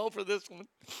going to hell for this one.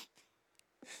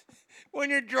 When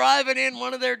you're driving in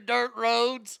one of their dirt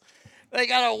roads, they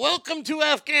got a welcome to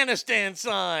Afghanistan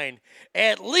sign.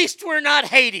 At least we're not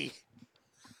Haiti.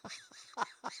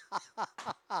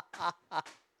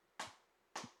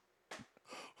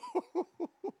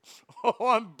 Oh,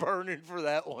 I'm burning for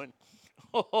that one.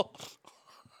 Oh,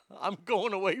 I'm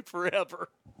going away forever.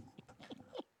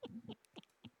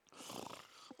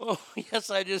 Oh, yes,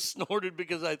 I just snorted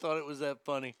because I thought it was that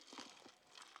funny.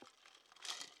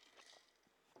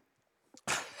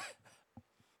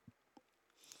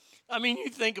 I mean, you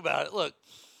think about it. Look,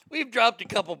 we've dropped a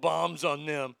couple bombs on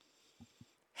them.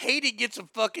 Haiti gets a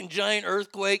fucking giant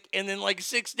earthquake, and then like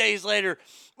 6 days later,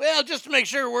 well, just to make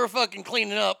sure we're fucking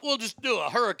cleaning up, we'll just do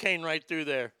a hurricane right through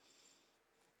there.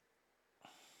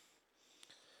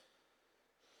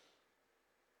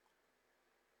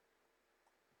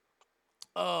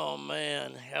 Oh,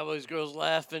 man. How those girls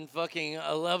laughing, fucking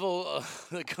a level of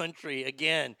the country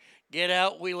again. Get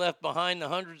out, we left behind the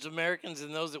hundreds of Americans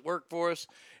and those that work for us,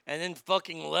 and then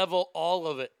fucking level all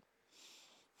of it.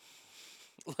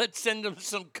 Let's send them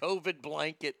some COVID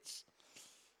blankets.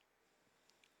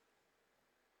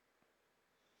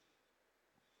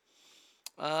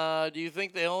 Do you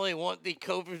think they only want the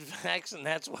COVID vaccine?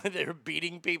 That's why they're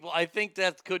beating people? I think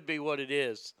that could be what it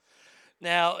is.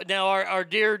 Now our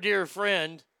dear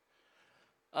friend,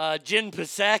 Jen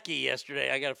Psaki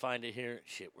yesterday. I got to find it here.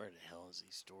 Shit, where the hell is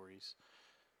these stories?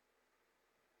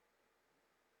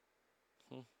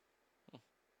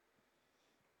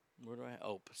 Where do I?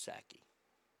 Oh, Psaki,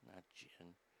 not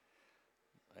Jen.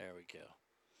 There we go.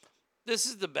 This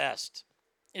is the best.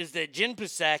 Is that Jen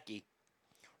Psaki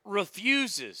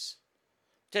refuses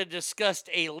to discuss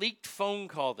a leaked phone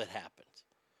call that happened.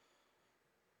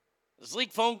 This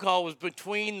leaked phone call was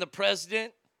between the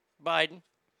president, Biden,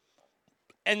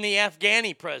 and the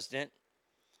Afghani president.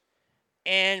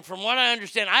 And from what I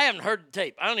understand, I haven't heard the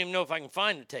tape. I don't even know if I can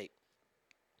find the tape.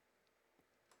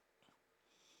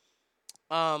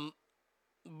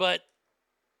 But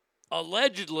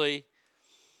allegedly,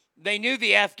 they knew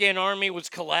the Afghan army was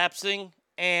collapsing,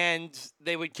 and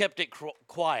they would kept it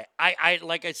quiet. I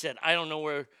like I said, I don't know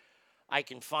where I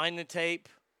can find the tape.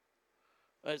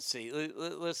 Let's see.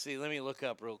 Let's see. Let me look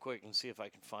up real quick and see if I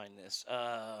can find this.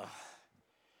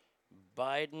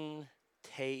 Biden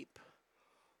tape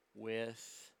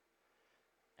with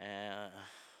there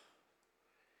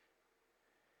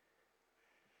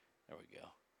we go.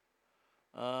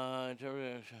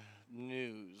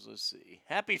 News. Let's see.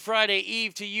 Happy Friday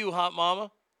Eve to you, hot mama.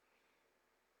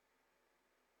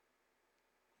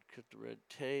 Cut the red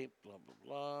tape. Blah blah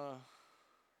blah.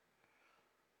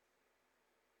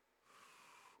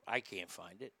 I can't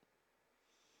find it.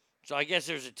 So I guess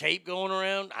there's a tape going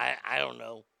around. I don't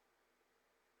know.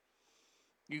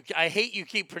 I hate you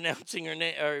keep pronouncing her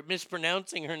name or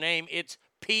mispronouncing her name. It's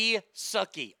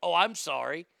Psaki. Oh, I'm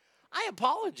sorry. I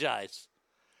apologize.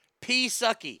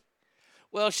 Psaki.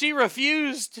 Well, she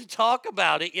refused to talk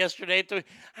about it yesterday.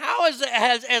 How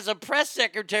as a press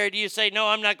secretary do you say, no,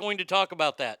 I'm not going to talk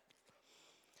about that?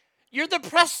 You're the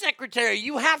press secretary.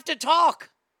 You have to talk.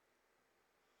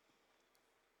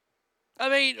 I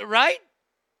mean, right?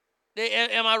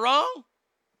 Am I wrong?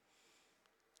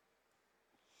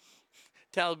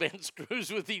 Taliban screws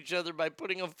with each other by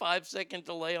putting a 5-second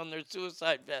delay on their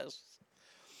suicide vests.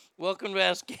 Welcome to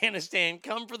Afghanistan.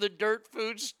 Come for the dirt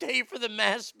food, stay for the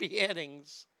mass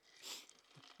beheadings.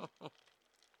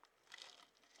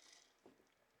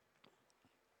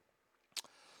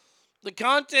 The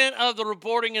content of the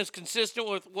reporting is consistent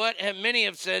with what many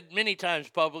have said many times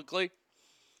publicly.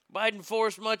 Biden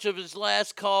forced much of his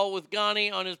last call with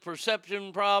Ghani on his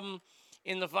perception problem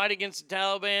in the fight against the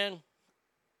Taliban.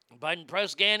 Biden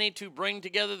pressed Ghani to bring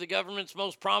together the government's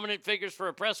most prominent figures for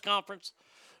a press conference.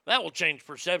 That will change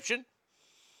perception.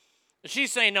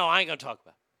 She's saying, no, I ain't going to talk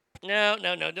about it.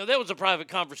 No. That was a private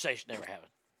conversation they were having.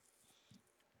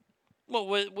 Well,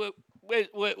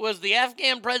 was the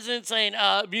Afghan president saying,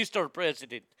 Mr.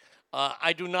 President,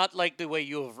 I do not like the way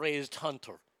you have raised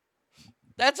Hunter?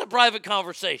 That's a private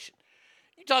conversation.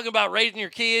 You're talking about raising your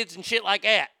kids and shit like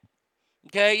that.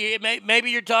 Okay,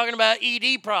 maybe you're talking about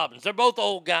ED problems. They're both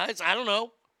old guys. I don't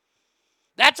know.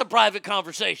 That's a private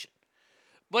conversation.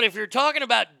 But if you're talking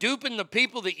about duping the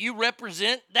people that you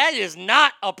represent, that is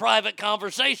not a private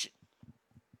conversation.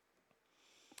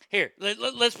 Here,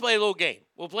 let's play a little game.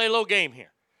 We'll play a little game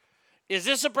here. Is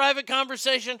this a private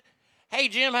conversation? Hey,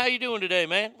 Jim, how you doing today,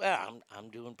 man? Well, I'm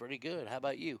doing pretty good. How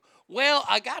about you? Well,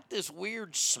 I got this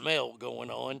weird smell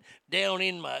going on down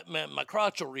in my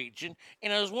crotchal region,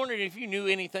 and I was wondering if you knew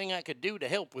anything I could do to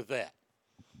help with that.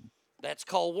 That's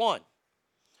call one.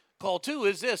 Call two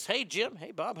is this. Hey, Jim.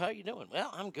 Hey, Bob. How you doing?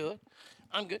 Well, I'm good.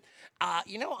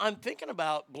 I'm thinking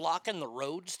about blocking the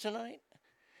roads tonight.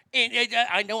 And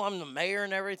I know I'm the mayor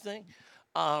and everything,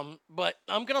 but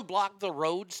I'm going to block the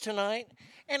roads tonight,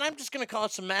 and I'm just going to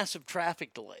cause some massive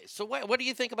traffic delays. So what do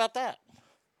you think about that?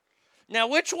 Now,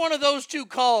 which one of those two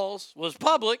calls was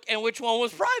public and which one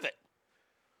was private?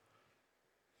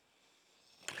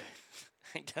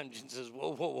 Dungeon says,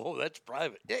 whoa, that's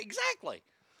private. Yeah, exactly.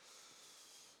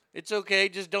 It's okay.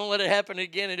 Just don't let it happen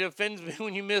again. It offends me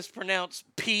when you mispronounce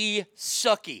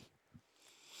Psaki.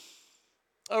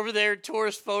 Over there,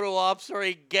 tourist photo ops are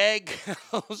a gag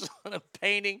house on a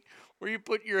painting where you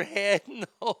put your head in the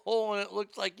hole and it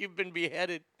looks like you've been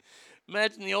beheaded.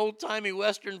 Imagine the old-timey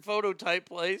Western photo type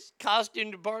place.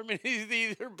 Costume department is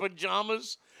either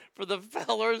pajamas for the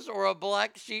fellers or a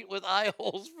black sheet with eye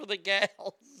holes for the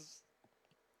gals.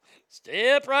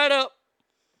 Step right up.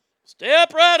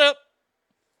 Step right up.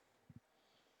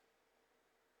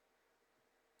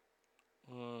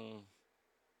 Oh,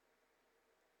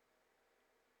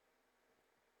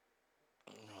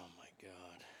 my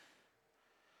God.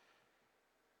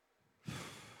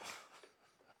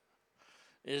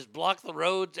 Is block the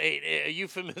roads a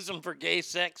euphemism for gay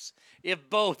sex? If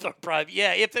both are private.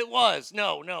 Yeah, if it was.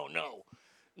 No.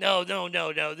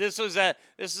 This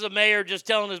is a mayor just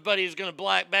telling his buddy he's going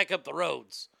to back up the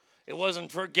roads. It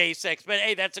wasn't for gay sex. But,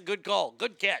 hey, that's a good call.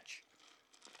 Good catch.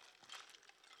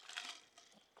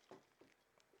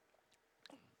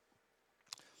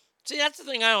 See, that's the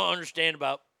thing I don't understand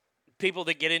about people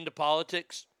that get into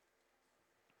politics.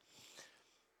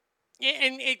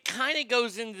 And it kind of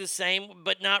goes into the same,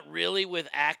 but not really, with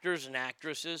actors and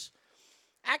actresses.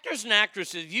 Actors and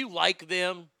actresses, you like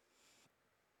them,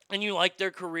 and you like their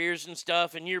careers and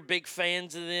stuff, and you're big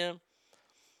fans of them.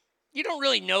 You don't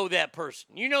really know that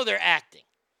person. You know they're acting.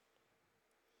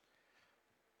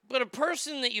 But a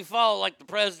person that you follow, like the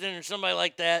president or somebody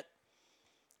like that,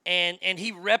 and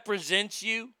he represents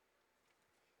you,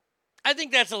 I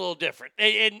think that's a little different.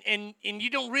 And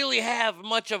you don't really have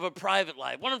much of a private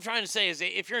life. What I'm trying to say is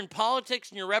that if you're in politics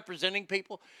and you're representing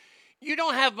people, you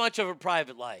don't have much of a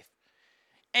private life.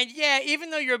 And yeah, even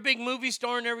though you're a big movie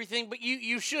star and everything, but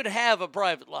you should have a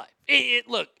private life.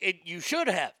 You should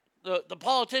have. The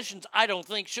politicians, I don't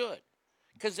think, should,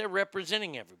 because they're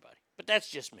representing everybody. But that's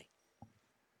just me.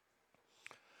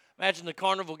 Imagine the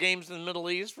carnival games in the Middle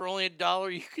East. For only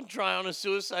 $1, you can try on a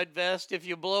suicide vest. If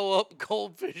you blow up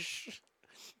goldfish,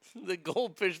 the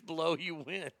goldfish blow, you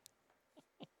win.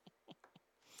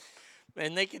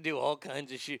 Man, they can do all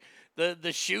kinds of shoe.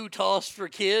 The shoe toss for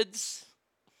kids.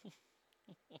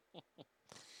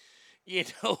 You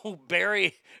know,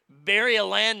 bury a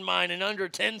landmine in under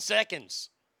 10 seconds.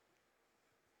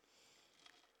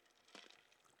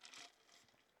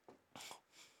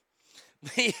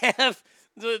 They have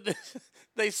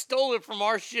they stole it from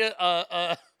our shit,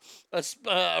 a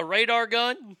radar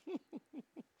gun,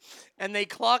 and they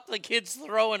clocked the kids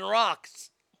throwing rocks.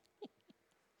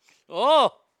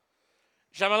 Oh,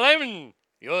 Shamalaman,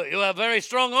 you have very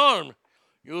strong arm.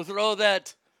 You throw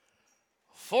that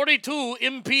 42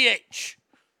 MPH.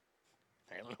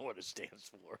 I don't know what it stands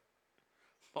for.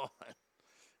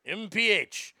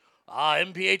 MPH.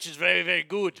 MPH is very, very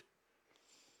good.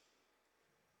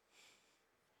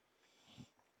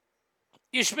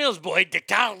 Ishmael's boy,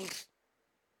 Descartes,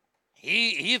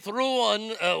 he threw on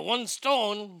one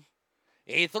stone.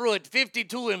 He threw it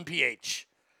 52 MPH.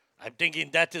 I'm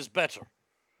thinking that is better.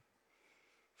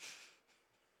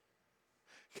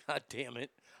 God damn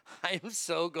it. I am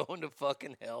so going to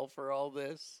fucking hell for all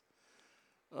this.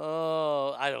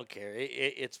 Oh, I don't care.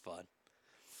 It's fun.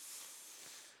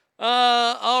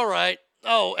 All right.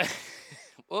 Oh,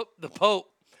 whoop, the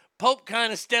Pope. Pope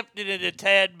kind of stepped in it a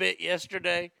tad bit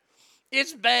yesterday.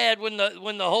 It's bad when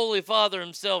the Holy Father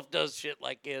himself does shit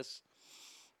like this.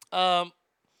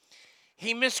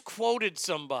 He misquoted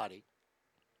somebody.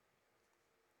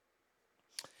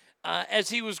 As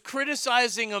he was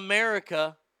criticizing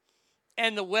America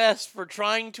and the West for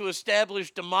trying to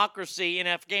establish democracy in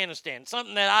Afghanistan.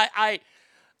 Something that I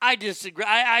disagree.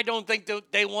 I don't think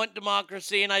that they want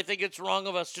democracy, and I think it's wrong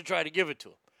of us to try to give it to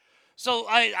them. So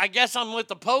I guess I'm with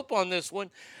the Pope on this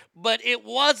one. But it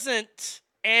wasn't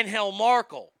Angela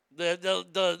Merkel,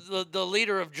 the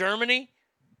leader of Germany,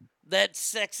 that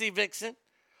sexy vixen.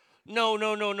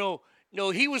 No.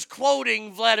 He was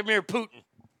quoting Vladimir Putin.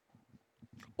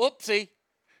 Whoopsie.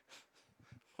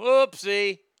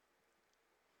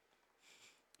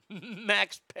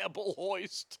 Max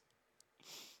Pebblehoist.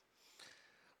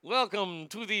 Welcome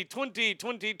to the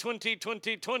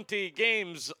 2020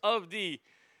 games of the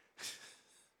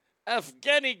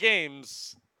Afghani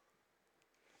Games.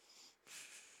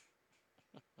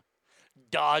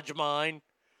 Dodge mine.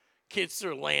 Kids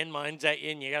throw landmines at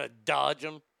you and you gotta dodge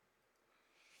them.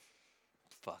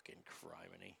 Fucking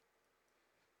criminy.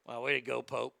 Wow, way to go,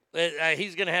 Pope.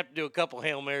 He's gonna have to do a couple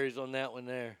Hail Marys on that one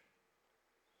there.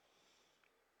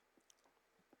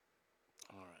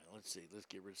 All right, let's see. Let's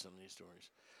get rid of some of these stories.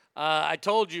 I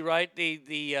told you, right?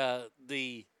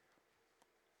 The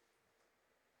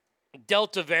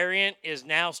Delta variant is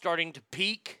now starting to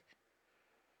peak.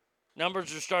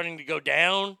 Numbers are starting to go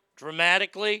down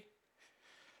dramatically,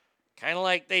 kind of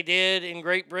like they did in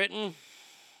Great Britain.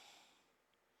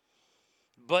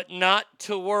 But not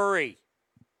to worry.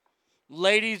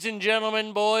 Ladies and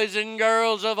gentlemen, boys and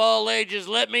girls of all ages,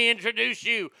 let me introduce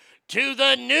you to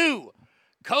the new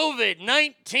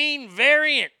COVID-19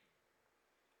 variant.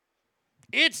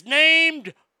 It's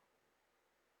named...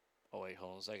 Oh, wait,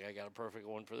 hold on a second. I got a perfect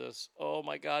one for this. Oh,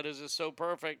 my God, is this so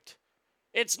perfect?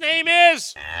 Its name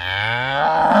is...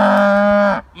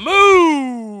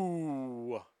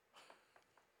 Moo!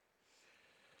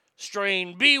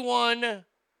 Strain B1,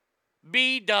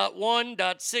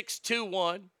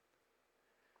 B.1.621.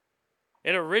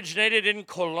 It originated in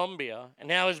Colombia and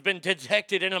now has been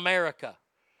detected in America.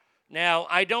 Now,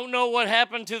 I don't know what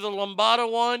happened to the Lambda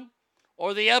one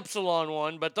or the Epsilon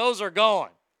one, but those are gone.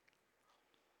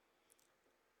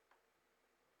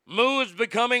 Mu is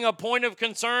becoming a point of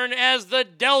concern as the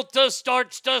Delta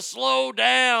starts to slow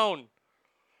down.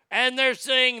 And they're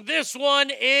saying this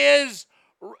one is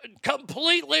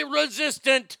completely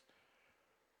resistant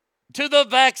to the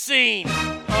vaccine.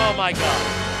 Oh, my God.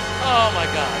 Oh, my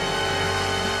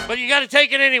God. But you got to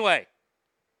take it anyway.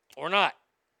 Or not.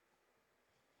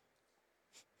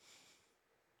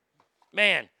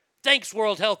 Man, thanks,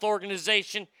 World Health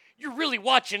Organization. You're really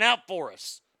watching out for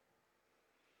us.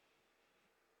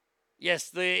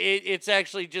 Yes, it's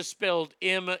actually just spelled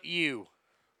M-U.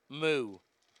 Mu.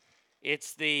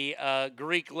 It's the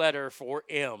Greek letter for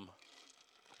M.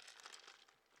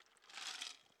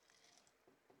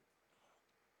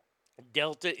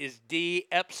 Delta is D.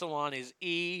 Epsilon is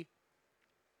E.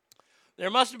 There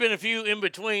must have been a few in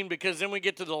between because then we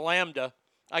get to the Lambda.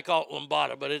 I call it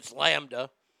Lambda, but it's Lambda.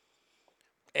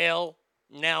 L,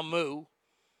 now Mu.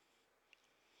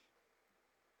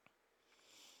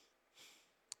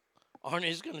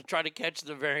 Arnie's going to try to catch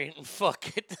the variant and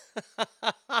fuck it.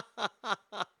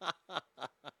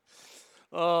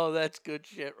 Oh, that's good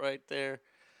shit right there.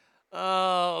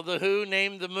 Oh, the Who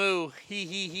named the Mu.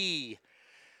 He.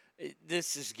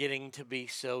 This is getting to be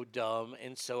so dumb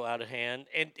and so out of hand.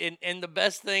 And the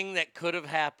best thing that could have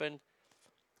happened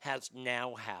has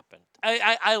now happened.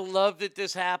 I love that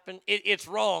this happened. It's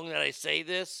wrong that I say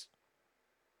this.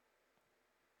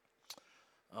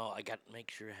 Oh, I got to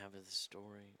make sure I have the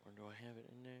story. Or do I have it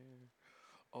in there?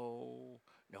 Oh,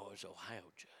 no, it's Ohio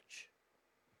judge.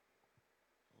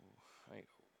 Ohio.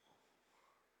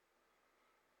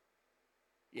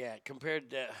 Yeah, compared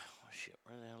to... Oh, shit,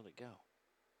 where the hell did it go?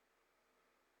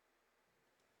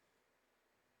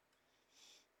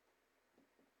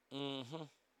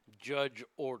 Judge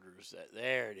orders that.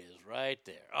 There it is, right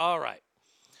there. All right.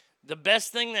 The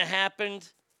best thing that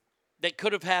happened, that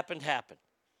could have happened, happened.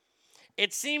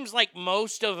 It seems like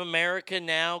most of America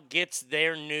now gets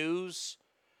their news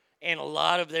and a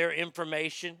lot of their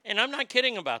information. And I'm not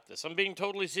kidding about this. I'm being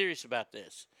totally serious about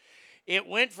this. It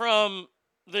went from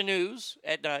the news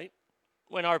at night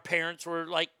when our parents were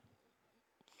like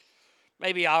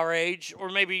maybe our age or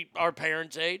maybe our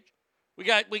parents' age. We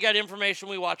got information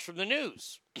we watched from the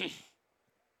news.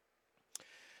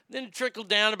 Then it trickled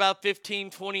down about 15,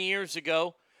 20 years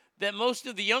ago that most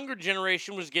of the younger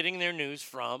generation was getting their news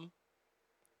from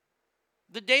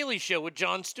The Daily Show with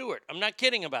Jon Stewart. I'm not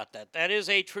kidding about that. That is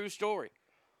a true story.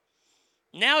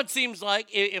 Now it seems like,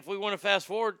 if we want to fast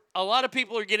forward, a lot of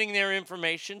people are getting their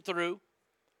information through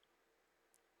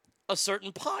a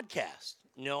certain podcast.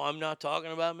 No, I'm not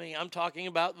talking about me. I'm talking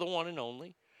about the one and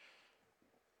only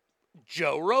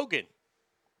Joe Rogan.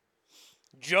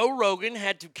 Joe Rogan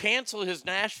had to cancel his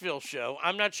Nashville show.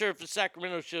 I'm not sure if the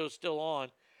Sacramento show is still on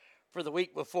for the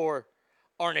week before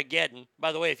Armageddon.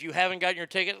 By the way, if you haven't gotten your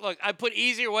ticket, look, I put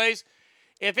easier ways.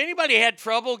 If anybody had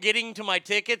trouble getting to my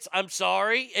tickets, I'm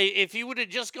sorry. If you would have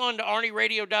just gone to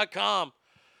ArnieRadio.com,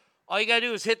 all you got to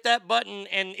do is hit that button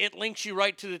and it links you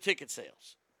right to the ticket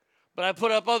sales. But I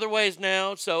put up other ways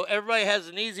now, so everybody has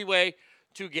an easy way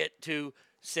to get to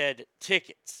said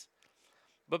tickets.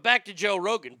 But back to Joe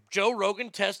Rogan. Joe Rogan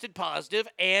tested positive,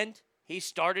 and he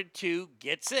started to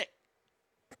get sick.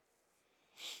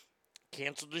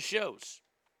 Canceled the shows.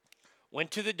 Went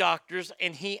to the doctors,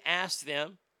 and he asked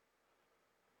them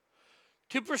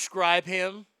to prescribe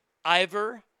him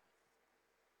ivermectin.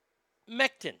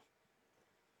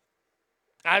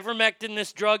 Ivermectin,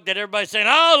 this drug that everybody's saying,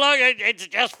 oh, look, it's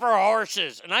just for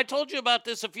horses. And I told you about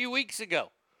this a few weeks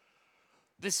ago.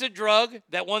 This is a drug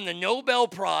that won the Nobel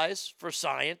Prize for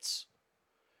Science.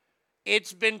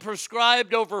 It's been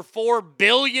prescribed over 4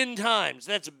 billion times.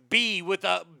 That's B with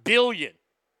a billion.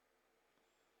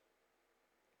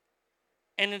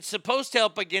 And it's supposed to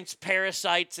help against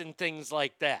parasites and things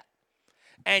like that.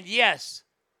 And yes,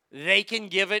 they can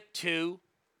give it to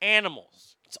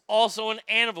animals. It's also an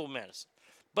animal medicine.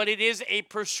 But it is a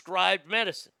prescribed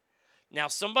medicine. Now,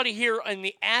 somebody here in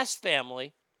the Ass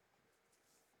family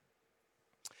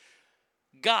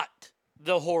got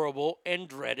the horrible and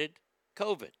dreaded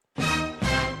COVID.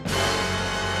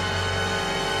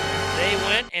 They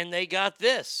went and they got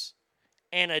this.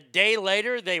 And a day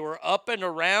later, they were up and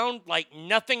around like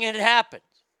nothing had happened.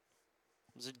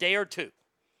 It was a day or two.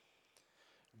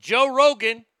 Joe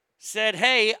Rogan said,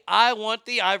 hey, I want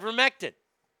the ivermectin.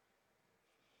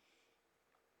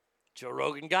 Joe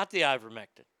Rogan got the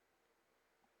ivermectin.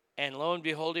 And lo and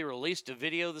behold, he released a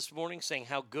video this morning saying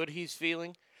how good he's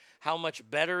feeling, how much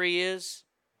better he is.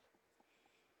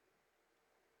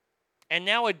 And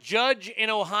now a judge in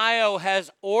Ohio has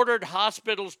ordered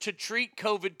hospitals to treat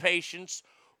COVID patients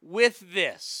with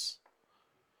this.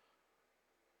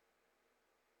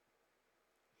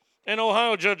 An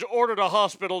Ohio judge ordered a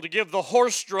hospital to give the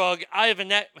horse drug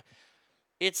ivermectin.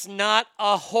 It's not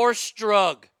a horse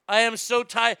drug. I am so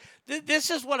tired. This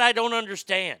is what I don't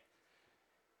understand.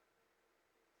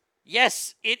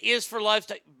 Yes, it is for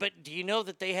livestock, but do you know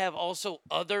that they have also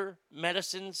other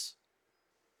medicines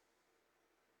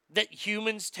that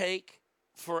humans take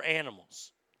for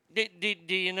animals? Do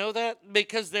you know that?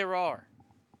 Because there are.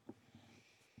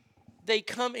 They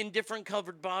come in different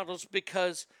covered bottles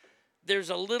because there's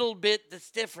a little bit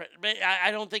that's different.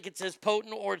 I don't think it's as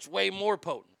potent, or it's way more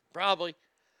potent. Probably.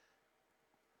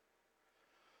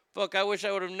 Fuck, I wish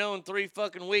I would have known 3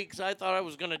 fucking weeks. I thought I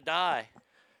was going to die.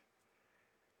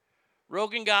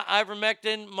 Rogan got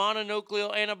ivermectin,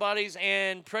 mononuclear antibodies,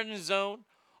 and prednisone.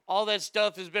 All that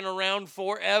stuff has been around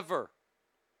forever.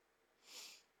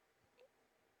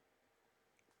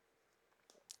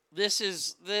 This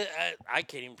is I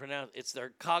can't even pronounce it. It's their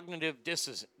cognitive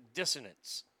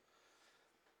dissonance.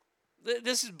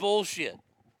 This is bullshit.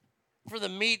 For the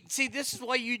meat, see, this is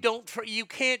why you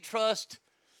can't trust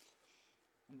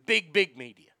big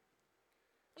media.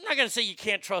 I'm not gonna say you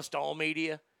can't trust all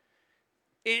media.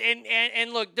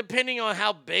 And look, depending on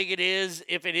how big it is,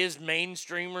 if it is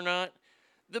mainstream or not,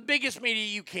 the biggest media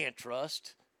you can't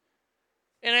trust.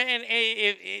 And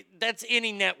that's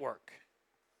any network.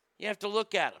 You have to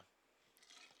look at them.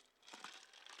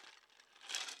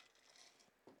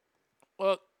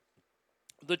 Look,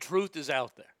 the truth is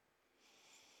out there.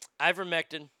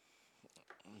 Ivermectin.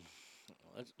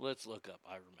 Let's look up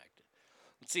ivermectin.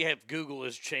 Let's see if Google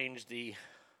has changed the...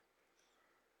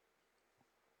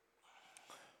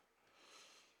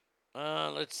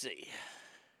 let's see.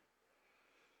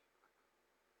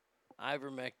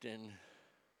 Ivermectin.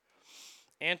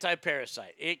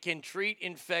 Anti-parasite. It can treat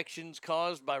infections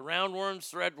caused by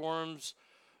roundworms,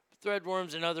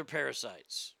 threadworms, and other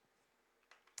parasites.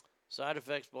 Side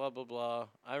effects, blah, blah, blah.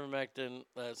 Ivermectin,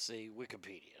 let's see,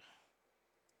 Wikipedia.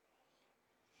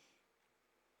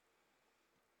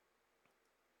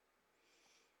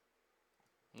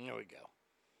 There we go.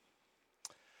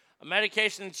 A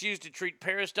medication that's used to treat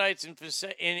parasites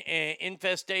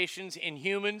infestations in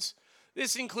humans.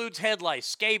 This includes head lice,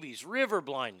 scabies, river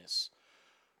blindness,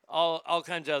 all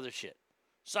kinds of other shit.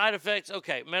 Side effects,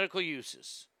 okay, medical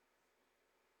uses.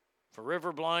 For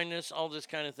river blindness, all this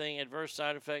kind of thing, adverse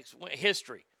side effects.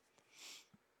 History.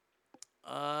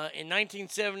 In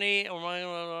 1970,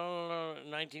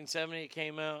 it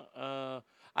came out.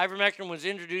 Ivermectin was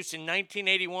introduced in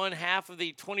 1981. Half of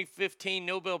the 2015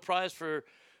 Nobel Prize for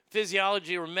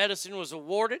Physiology or Medicine was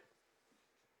awarded.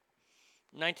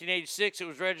 In 1986, it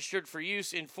was registered for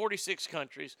use in 46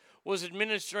 countries, was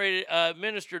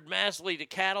administered massively to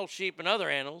cattle, sheep, and other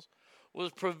animals,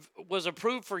 was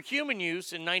approved for human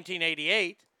use in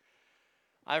 1988.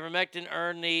 Ivermectin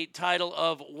earned the title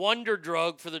of Wonder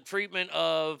Drug for the treatment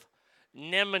of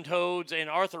nematodes and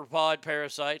arthropod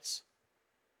parasites.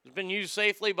 It's been used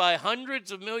safely by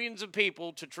hundreds of millions of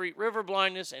people to treat river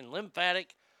blindness and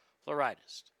lymphatic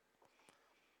pleuritis.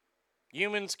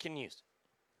 Humans can use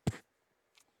it.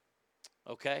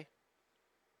 Okay?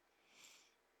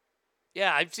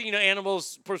 Yeah, I've seen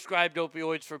animals prescribed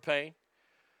opioids for pain.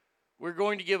 We're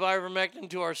going to give ivermectin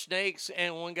to our snakes,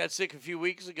 and one got sick a few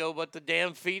weeks ago, but the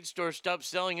damn feed store stopped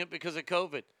selling it because of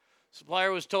COVID.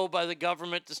 Supplier was told by the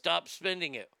government to stop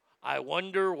spending it. I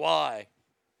wonder why.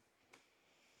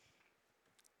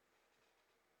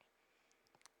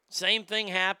 Same thing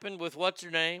happened with what's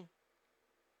her name?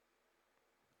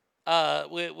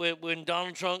 When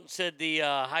Donald Trump said the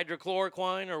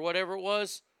hydrochloroquine or whatever it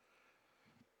was.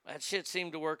 That shit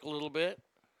seemed to work a little bit.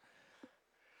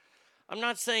 I'm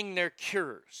not saying they're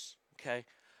cures, okay?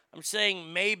 I'm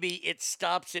saying maybe it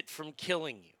stops it from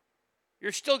killing you.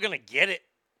 You're still going to get it.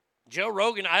 Joe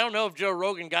Rogan, I don't know if Joe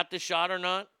Rogan got the shot or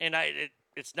not, and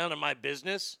it's none of my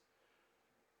business.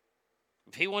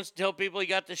 If he wants to tell people he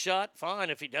got the shot, fine.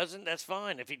 If he doesn't, that's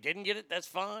fine. If he didn't get it, that's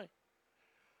fine.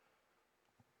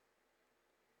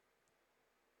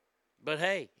 But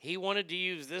hey, he wanted to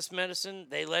use this medicine.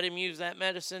 They let him use that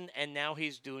medicine, and now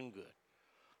he's doing good.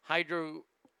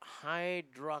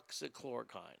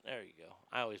 Hydroxychloroquine. There you go.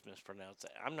 I always mispronounce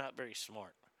that. I'm not very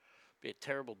smart. Be a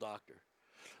terrible doctor.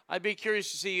 I'd be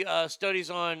curious to see studies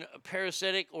on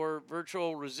parasitic or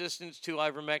virtual resistance to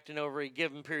ivermectin over a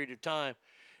given period of time.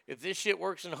 If this shit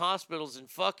works in hospitals, then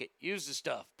fuck it. Use the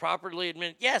stuff. Properly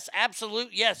administered. Yes, absolute.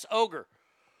 Yes, Ogre.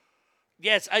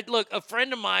 Yes, look, a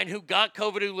friend of mine who got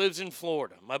COVID who lives in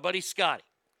Florida, my buddy Scotty,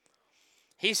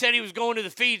 He said he was going to the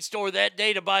feed store that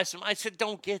day to buy some. I said,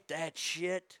 don't get that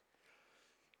shit.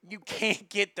 You can't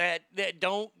get that.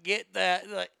 Don't get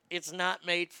that. It's not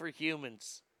made for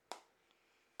humans.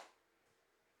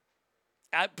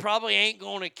 I probably ain't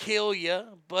going to kill you,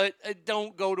 but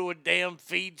don't go to a damn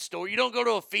feed store. You don't go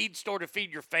to a feed store to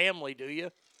feed your family, do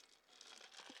you?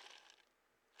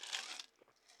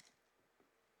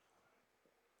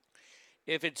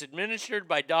 If it's administered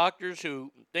by doctors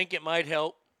who think it might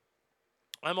help,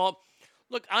 I'm all.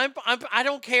 Look, I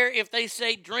don't care if they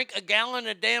say drink a gallon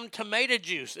of damn tomato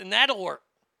juice, and that'll work.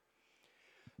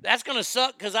 That's going to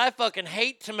suck because I fucking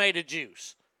hate tomato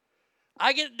juice.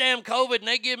 I get damn COVID and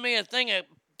they give me a thing of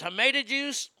tomato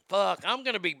juice, fuck, I'm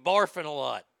going to be barfing a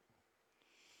lot.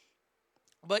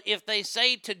 But if they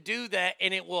say to do that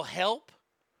and it will help,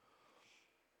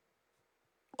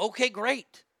 okay,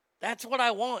 great. That's what I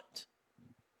want.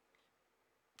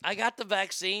 I got the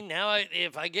vaccine. Now,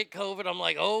 if I get COVID, I'm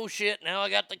like, oh, shit, now I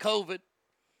got the COVID.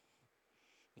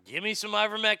 Give me some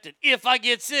ivermectin. If I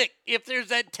get sick, if there's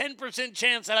that 10%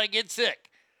 chance that I get sick,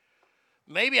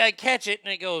 maybe I catch it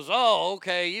and it goes, oh,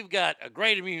 okay, you've got a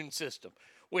great immune system,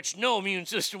 which no immune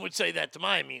system would say that to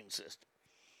my immune system.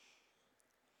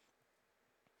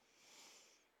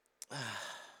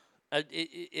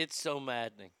 It's so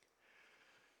maddening.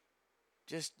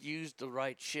 Just use the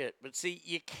right shit. But see,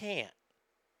 you can't.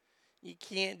 You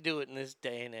can't do it in this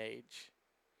day and age.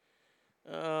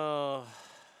 Oh,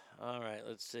 all right,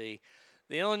 let's see.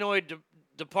 The Illinois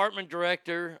Department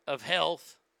Director of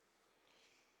Health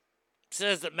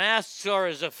says that masks are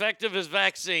as effective as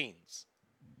vaccines,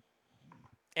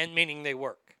 and meaning they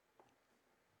work.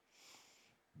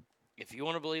 If you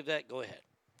want to believe that, go ahead.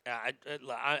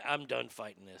 I'm done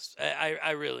fighting this.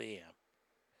 I really am.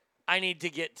 I need to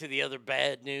get to the other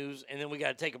bad news, and then we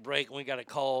got to take a break, and we got to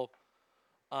call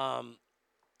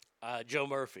Joe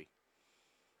Murphy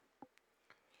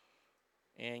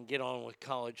and get on with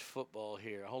college football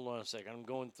here. Hold on a second. I'm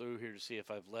going through here to see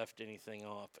if I've left anything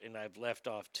off, and I've left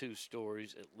off 2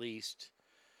 stories at least.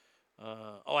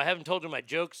 I haven't told you my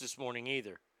jokes this morning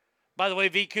either. By the way,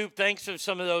 V. Coop, thanks for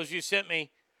some of those you sent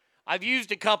me. I've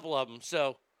used a couple of them,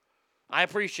 so I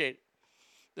appreciate it.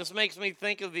 This makes me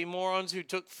think of the morons who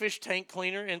took fish tank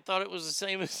cleaner and thought it was the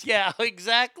same as... Yeah,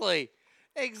 exactly.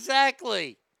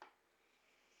 Exactly.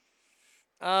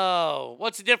 Oh,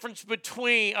 what's the difference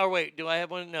between... Oh, wait, do I have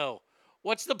one? No.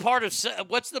 What's the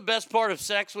best part of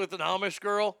sex with an Amish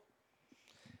girl?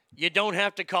 You don't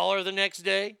have to call her the next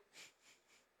day.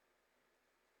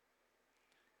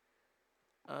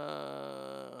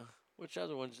 Which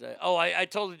other ones did I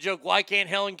told the joke, why can't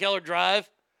Helen Keller drive?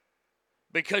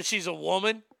 Because she's a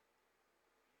woman.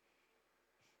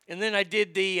 And then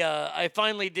I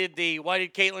finally did the, why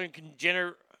did Caitlyn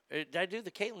Jenner, did I do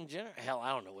the Caitlyn Jenner? Hell,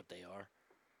 I don't know what they are.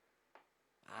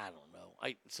 I don't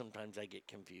know. Sometimes I get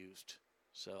confused.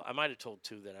 So I might have told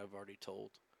 2 that I've already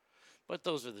told. But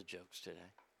those are the jokes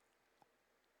today.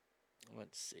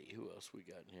 Let's see. Who else we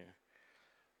got in here?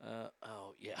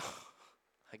 Oh, yeah.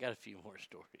 I got a few more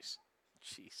stories.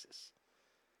 Jesus.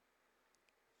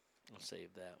 I'll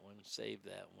save that one. Save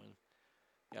that one.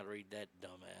 Got to read that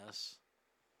dumbass.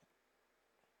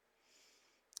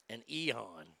 And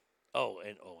Ehon.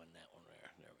 And that one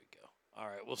there. There we go. All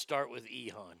right, we'll start with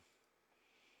Ehon.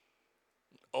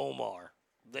 Omar,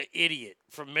 the idiot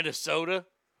from Minnesota,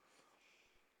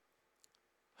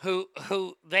 who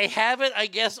they have it, I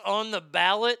guess, on the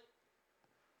ballot,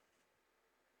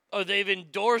 or they've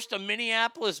endorsed a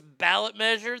Minneapolis ballot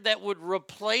measure that would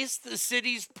replace the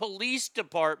city's police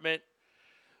department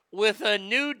with a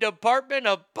new Department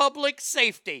of Public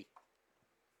Safety.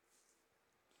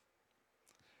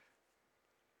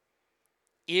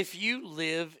 If you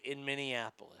live in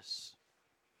Minneapolis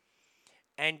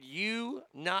and you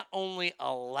not only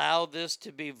allow this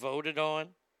to be voted on,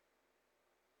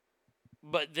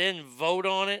 but then vote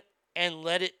on it and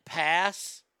let it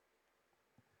pass,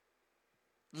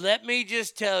 let me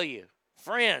just tell you,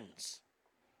 friends,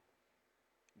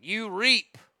 you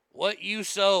reap what you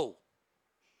sow.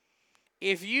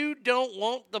 If you don't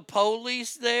want the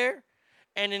police there,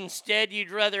 and instead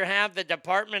you'd rather have the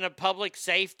Department of Public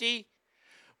Safety,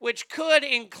 which could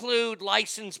include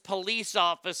licensed police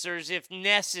officers if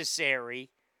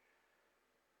necessary,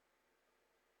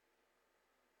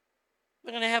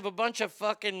 we're going to have a bunch of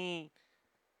fucking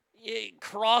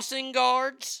crossing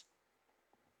guards.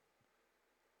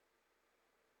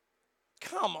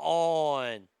 Come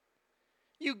on.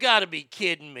 You got to be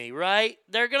kidding me, right?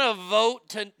 They're going to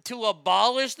vote to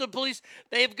abolish the police.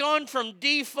 They've gone from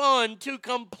defund to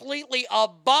completely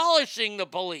abolishing the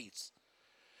police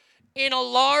in a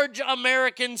large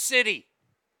American city.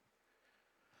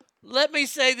 Let me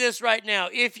say this right now.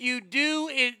 If you do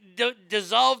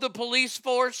dissolve the police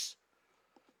force,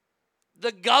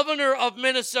 the governor of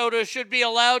Minnesota should be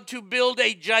allowed to build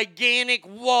a gigantic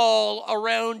wall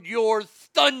around your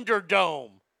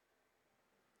Thunderdome.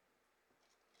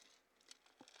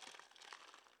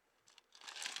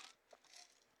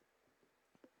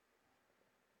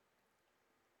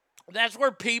 That's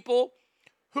where people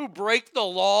who break the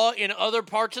law in other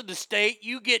parts of the state,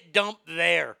 you get dumped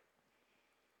there.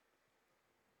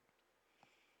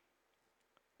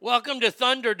 Welcome to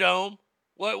Thunderdome.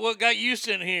 What got you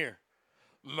sent here?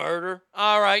 Murder.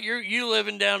 All right, you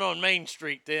living down on Main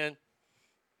Street then.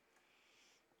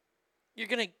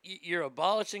 You're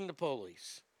abolishing the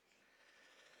police.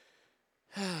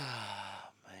 Man.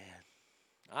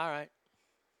 All right.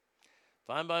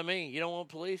 Fine by me. You don't want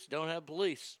police? Don't have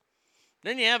police.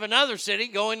 Then you have another city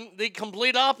going the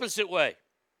complete opposite way.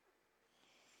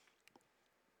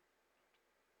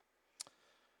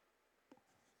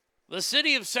 The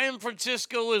city of San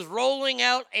Francisco is rolling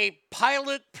out a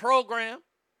pilot program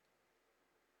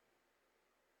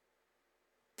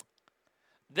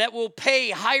that will pay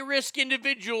high-risk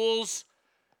individuals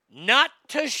not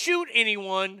to shoot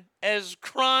anyone as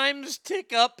crimes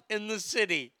tick up in the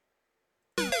city.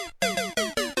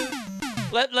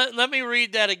 Let me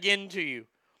read that again to you.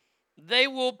 They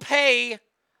will pay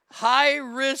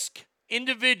high-risk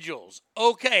individuals.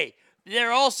 Okay,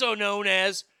 they're also known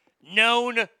as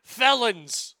known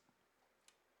felons.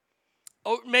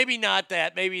 Oh, maybe not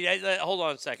that. Maybe hold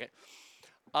on a second.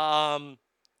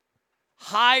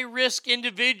 High-risk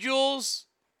individuals.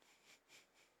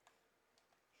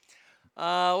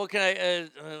 What can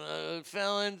I?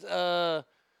 Felons.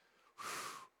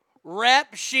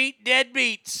 Rap sheet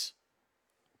deadbeats.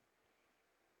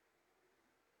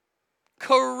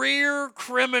 Career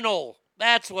criminal.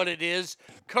 That's what it is.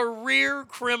 Career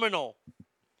criminal.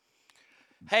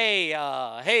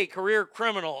 Hey, career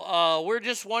criminal. We're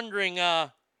just wondering,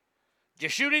 did you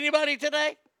shoot anybody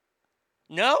today?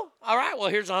 No? All right, well,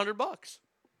 here's $100.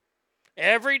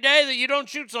 Every day that you don't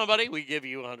shoot somebody, we give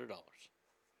you $100.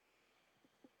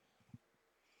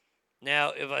 Now,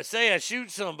 if I say I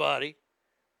shoot somebody,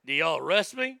 do y'all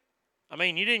arrest me? I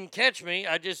mean, you didn't catch me.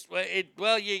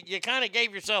 You kind of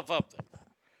gave yourself up there.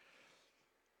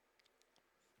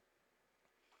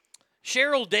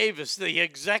 Cheryl Davis, the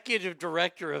executive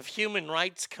director of Human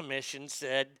Rights Commission,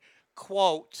 said,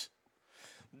 quote,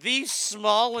 "These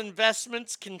small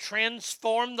investments can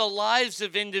transform the lives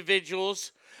of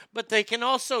individuals, but they can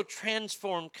also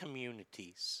transform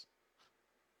communities."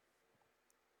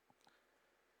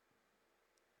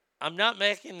 I'm not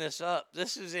making this up.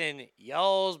 This is in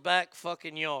y'all's back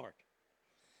fucking yard.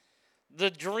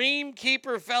 The Dream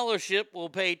Keeper Fellowship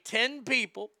will pay 10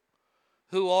 people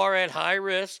who are at high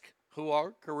risk, who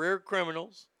are career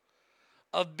criminals,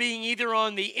 of being either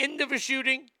on the end of a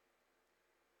shooting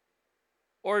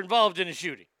or involved in a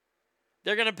shooting.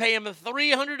 They're going to pay them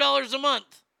 $300 a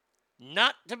month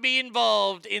not to be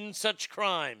involved in such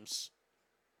crimes.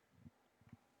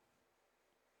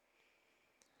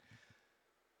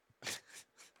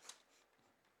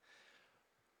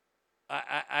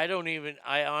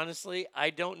 I honestly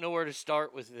don't know where to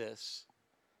start with this.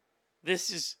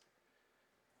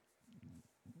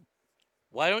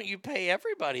 Why don't you pay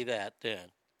everybody that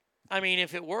then? I mean,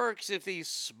 if it works, if these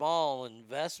small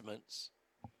investments.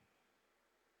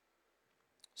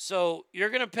 So you're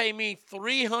going to pay me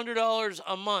 $300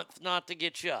 a month not to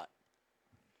get shot.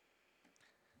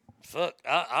 Fuck,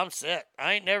 I'm set.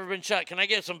 I ain't never been shot. Can I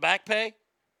get some back pay?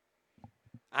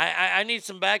 I need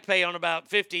some back pay on about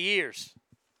 50 years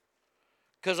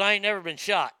because I ain't never been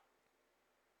shot.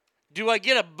 Do I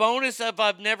get a bonus if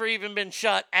I've never even been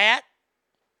shot at?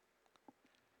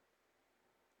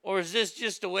 Or is this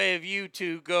just a way of you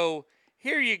to go,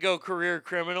 here you go, career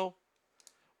criminal.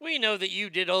 We know that you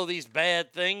did all these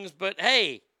bad things, but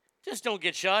hey, just don't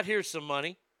get shot. Here's some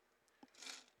money.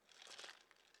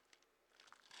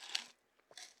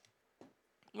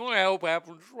 What I hope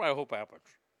happens.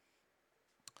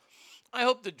 I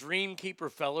hope the Dream Keeper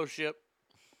Fellowship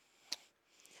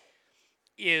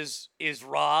is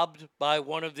robbed by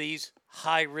one of these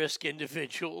high-risk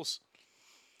individuals,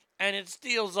 and it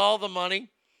steals all the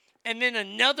money, and then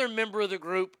another member of the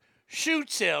group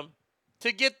shoots him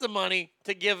to get the money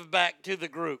to give back to the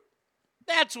group.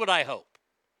 That's what I hope.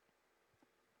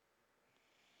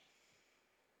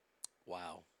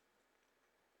 Wow.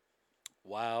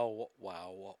 Wow.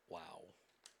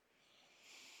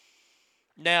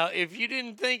 Now, if you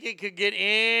didn't think it could get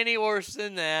any worse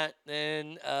than that,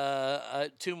 then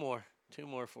two more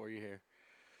for you here.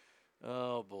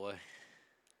 Oh, boy.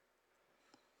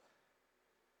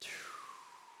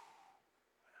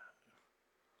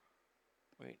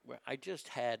 Wait, I just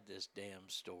had this damn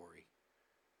story.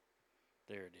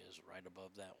 There it is, right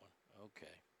above that one.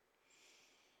 Okay.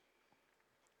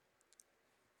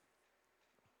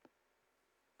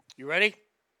 You ready?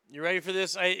 You ready for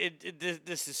this?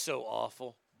 This is so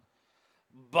awful.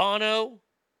 Bono,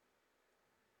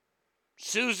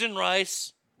 Susan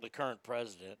Rice, the current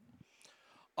president,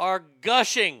 are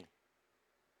gushing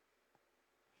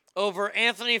over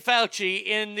Anthony Fauci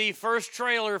in the first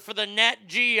trailer for the Nat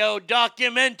Geo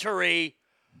documentary,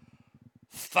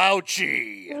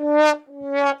 Fauci.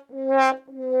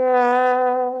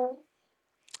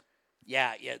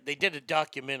 Yeah, they did a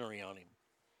documentary on him.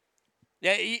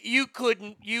 Yeah, you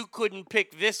couldn't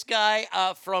pick this guy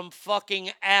from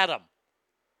fucking Adam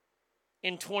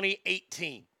in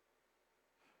 2018.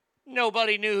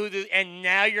 Nobody knew and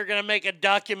now you're going to make a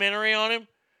documentary on him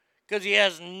because he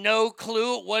has no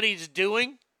clue what he's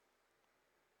doing?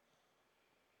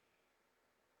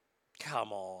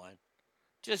 Come on.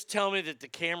 Just tell me that the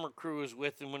camera crew was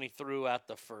with him when he threw out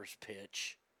the first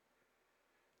pitch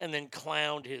and then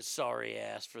clowned his sorry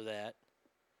ass for that.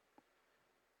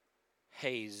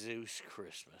 Jesus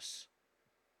Christmas.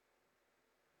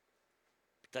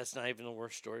 But that's not even the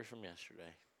worst story from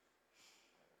yesterday.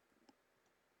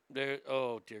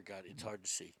 Oh, dear God, it's hard to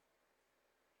see.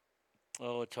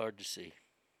 Oh, it's hard to see.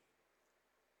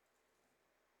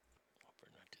 I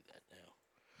better not do that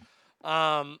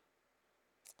now.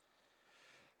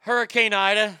 Hurricane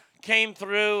Ida came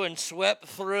through and swept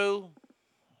through.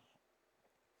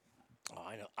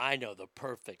 Oh, I know the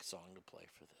perfect song to play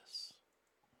for this.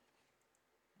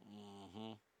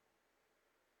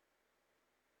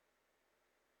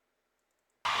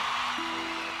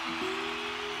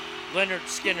 Leonard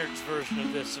Skinner's version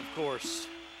of this, of course.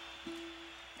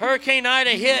 Hurricane Ida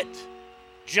hit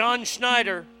John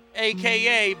Schneider,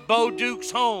 a.k.a. Bo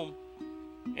Duke's home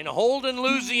in Holden,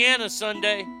 Louisiana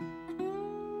Sunday.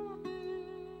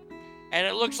 And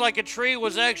it looks like a tree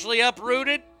was actually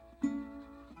uprooted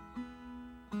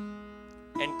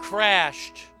and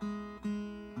crashed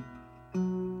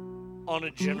on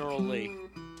a General Lee.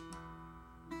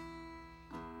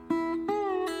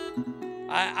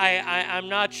 I'm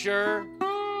not sure.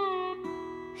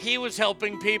 He was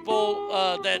helping people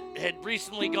that had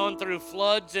recently gone through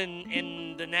floods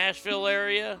in the Nashville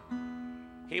area.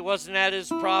 He wasn't at his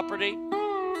property.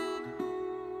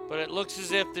 But it looks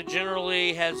as if the General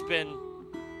Lee has been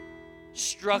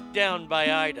struck down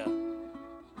by Ida.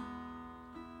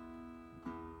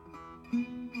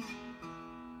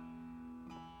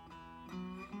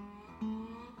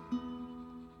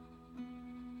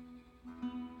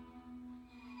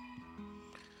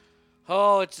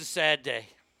 Oh, it's a sad day.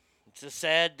 It's a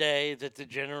sad day that the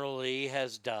General Lee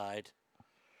has died.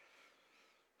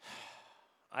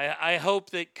 I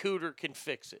hope that Cooter can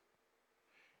fix it.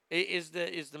 Is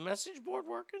the message board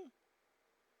working?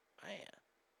 Man.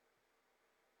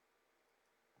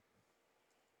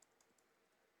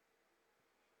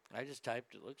 I just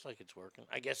typed. It looks like it's working.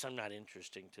 I guess I'm not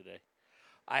interesting today.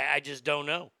 I just don't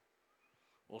know.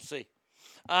 We'll see.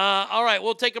 All right,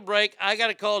 we'll take a break. I got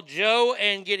to call Joe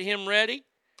and get him ready.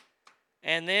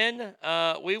 And then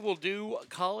we will do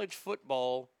college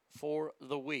football for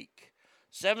the week.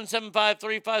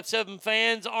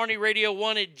 775-357-FANS,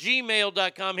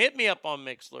 ArnieRadio1@gmail.com. Hit me up on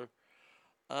Mixler.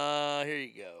 Here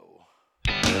you go.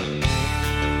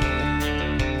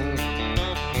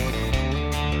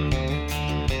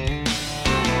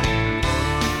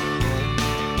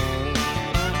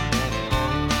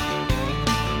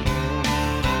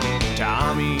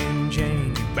 Tommy and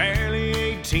Jane, barely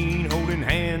 18, holding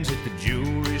hands at the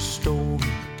jewelry store.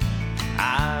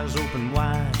 Eyes open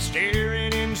wide,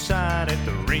 staring inside at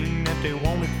the ring that they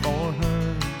wanted for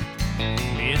her.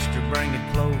 Mister, bring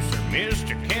it closer.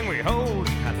 Mister, can we hold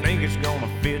it? I think it's gonna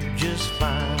fit just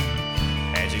fine.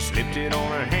 As he slipped it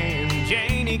on her hand,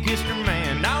 Janie kissed her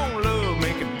man. Don't love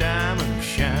make a diamond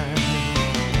shine.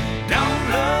 Don't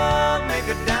love make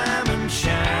a diamond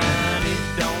shine. It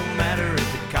don't matter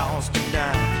if it costs a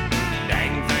dime.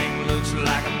 Dang thing looks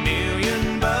like $1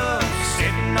 million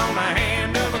sitting on the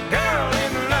hand of a girl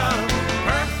in love.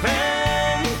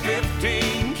 Perfect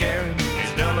 15 karat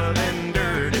is duller than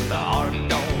dirt if the heart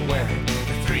don't wear it.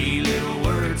 The 3 little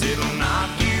words, it'll knock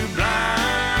you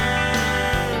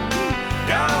blind.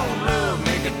 Don't love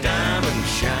make a diamond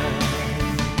shine.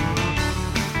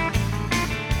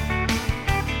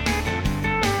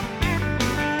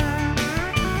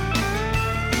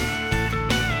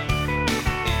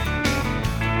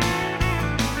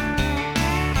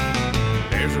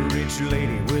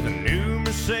 Lady with a new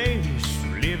Mercedes,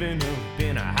 living up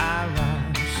in a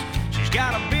high-rise. She's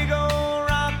got a big old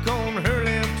rock on her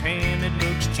left hand that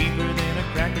looks cheaper than a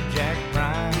crack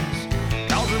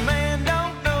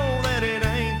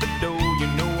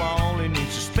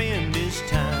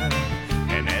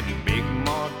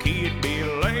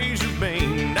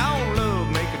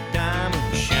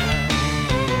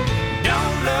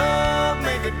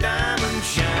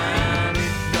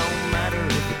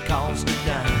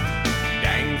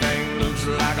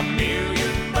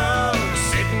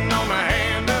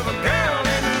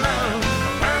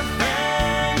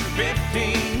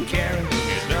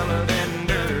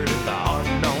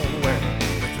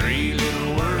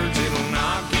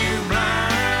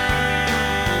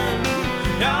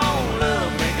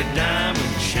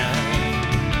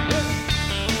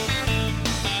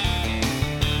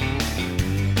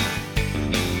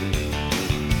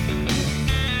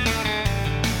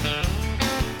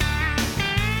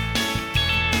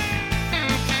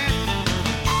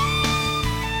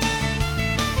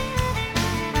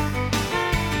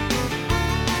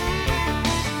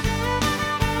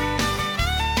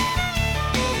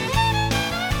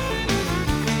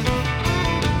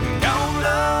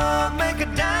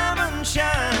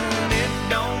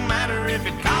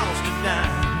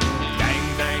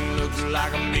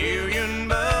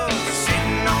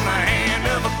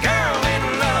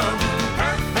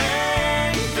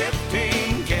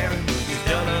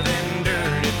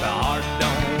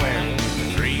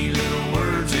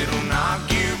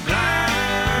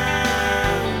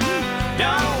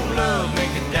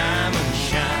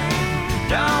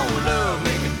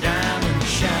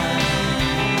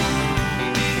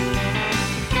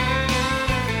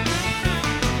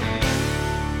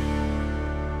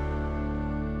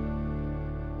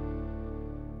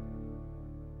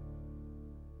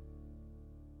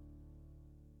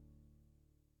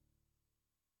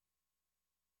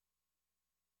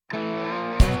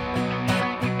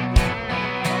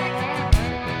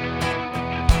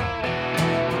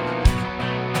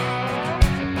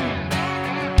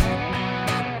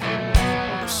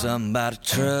something about a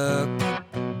truck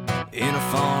in a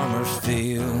farmer's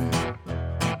field,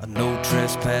 a no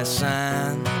trespass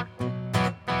sign,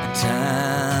 and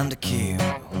time to kill.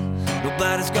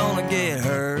 Nobody's gonna get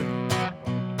hurt,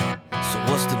 so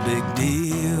what's the big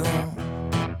deal?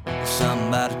 Something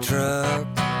about a truck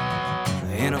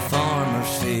in a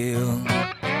farmer's field,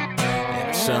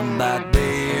 and something about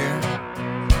beer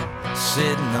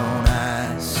sitting on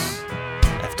ice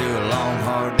after a long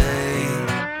hard day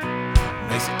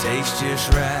makes it taste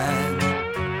just right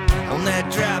on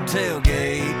that drop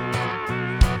tailgate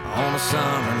on a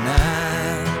summer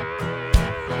night.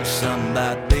 There's something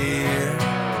about beer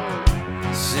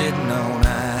sitting on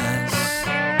ice.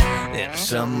 There's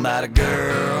something about a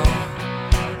girl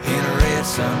in a red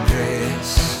sundress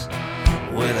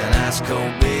with an ice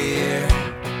cold beer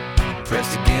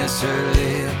pressed against her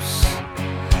lips.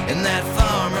 In that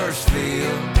farmer's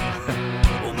field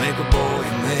will make a boy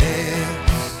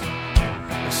miss.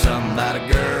 There's something about a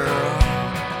girl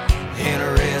in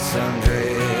a red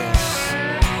sundress,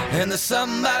 and there's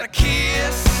something about a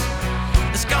kiss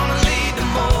that's gonna lead to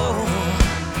more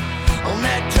on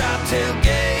that drop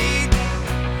tailgate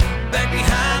back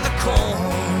behind the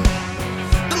corn.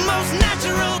 The most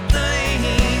natural thing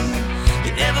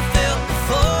you ever felt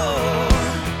before.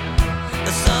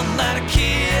 There's something about a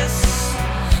kiss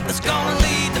that's gonna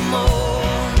lead to more.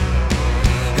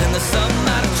 And there's something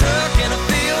about a truck in a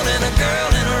field and a girl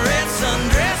in a red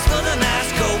sundress with a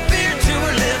nice cold beer to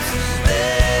her lips,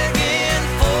 begging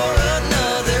for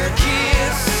another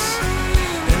kiss.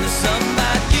 And there's something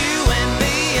about you and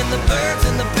me and the birds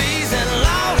and the bees, and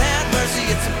Lord have mercy,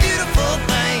 it's a beautiful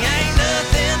thing. Ain't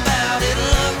nothing about it,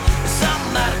 love. There's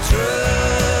something about a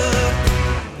truck.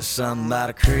 There's something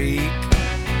about a creek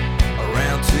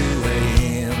around 2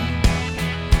 a.m.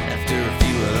 After a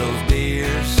few of those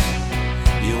beers,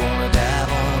 you wanna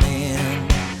dive on in.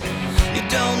 You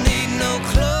don't need no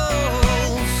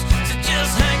clothes, so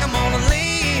just hang 'em on a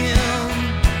limb.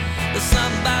 There's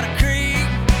something about a creek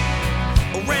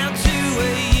around 2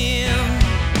 a.m.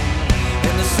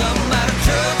 And there's something about a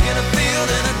truck in a field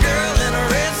and a girl in a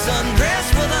red sundress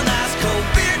with a nice cold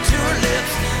beer to her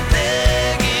lips,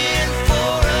 begging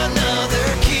for another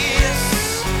kiss.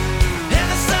 And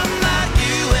there's something about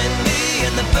you and me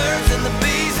and the birds and the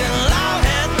bees, and Lord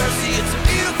have mercy, it's a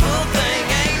beautiful thing.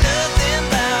 Ain't nothing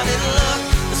about it, love.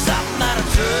 There's something about a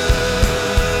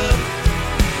truck.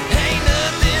 Ain't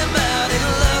nothing about it,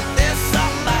 love. There's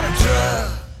something about a truck.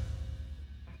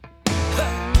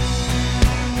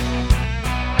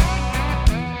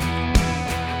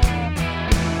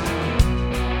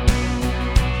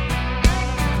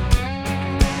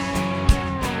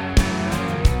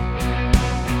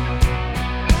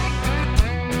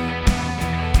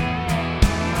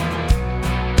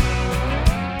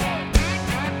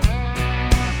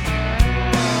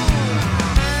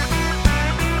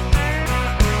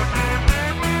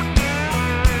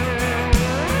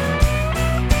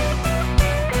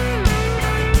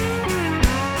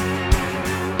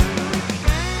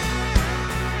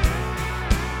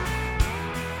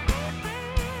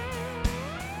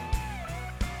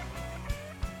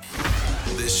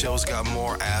 This show's got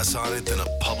more ass on it than a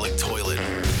public toilet.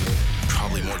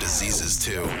 Probably more diseases,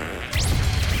 too.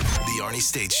 The Arnie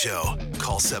State Show.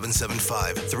 Call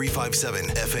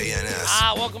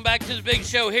 775-357-FANS. Welcome back to the big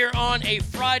show here on a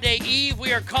Friday Eve.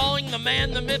 We are calling the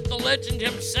man, the myth, the legend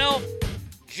himself,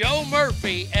 Joe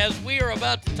Murphy, as we are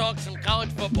about to talk some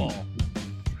college football.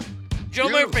 Joe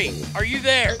Murphy, are you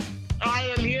there?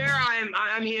 I am here.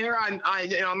 I'm here. I'm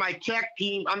my tech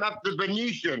team. I'm up the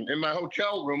Venetian in my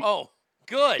hotel room. Oh,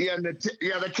 good. Yeah,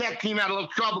 the tech team had a little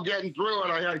trouble getting through,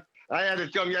 and I had to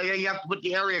tell them, you have to put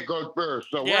the area code first.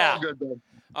 So we're all good then.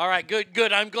 All right,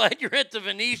 good. I'm glad you're at the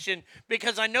Venetian,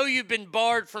 because I know you've been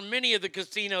barred from many of the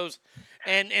casinos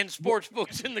and sports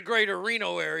books in the greater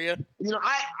Reno area. You know,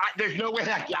 there's no way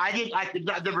I could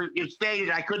not, never stated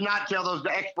I could not tell those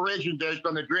the expiration dates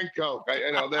on the drink coke.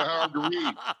 They're hard to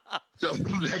read. So,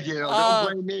 don't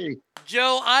blame me.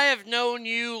 Joe, I have known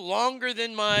you longer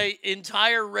than my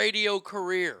entire radio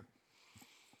career.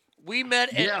 We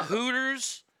met at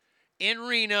Hooters in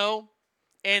Reno,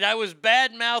 and I was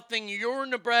bad-mouthing your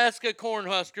Nebraska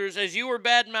Cornhuskers as you were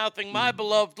bad-mouthing my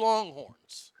beloved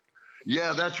Longhorns.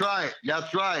 Yeah, that's right.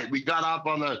 We got off.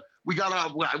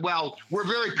 Well, we're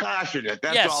very passionate.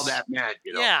 That's all that meant,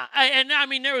 Yeah, I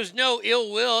mean, there was no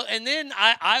ill will. And then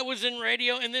I was in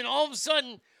radio, and then all of a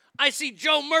sudden, I see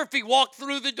Joe Murphy walk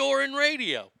through the door in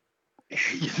radio.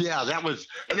 Yeah, that was,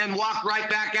 and then walk right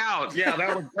back out. Yeah,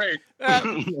 that was great.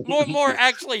 More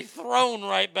actually thrown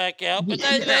right back out. But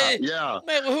yeah.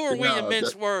 Man, who are we to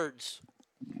mince words?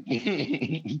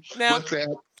 Now, What's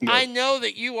that? No. I know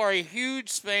that you are a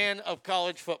huge fan of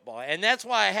college football, and that's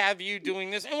why I have you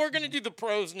doing this. And we're going to do the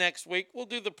pros next week. We'll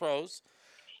do the pros.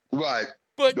 Right.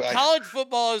 But right. college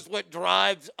football is what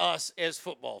drives us as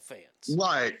football fans.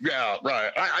 Right. Yeah. Right.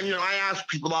 I ask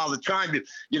people all the time.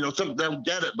 Some don't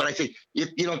get it, but I say, if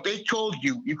they told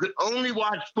you could only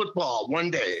watch football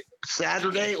one day,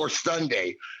 Saturday or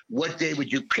Sunday, what day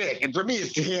would you pick? And for me,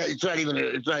 it's not even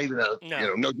a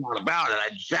no doubt about it.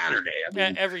 It's Saturday.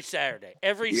 Every Saturday.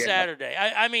 Saturday.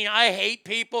 I hate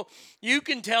people. You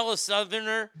can tell a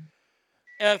Southerner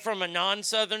from a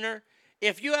non-Southerner.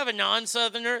 If you have a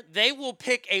non-Southerner, they will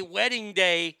pick a wedding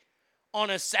day on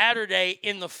a Saturday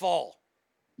in the fall.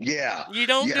 Yeah. You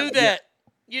don't do that.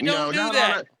 You don't do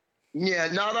that.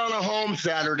 Not on a home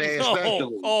Saturday,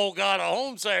 especially. Oh, God, a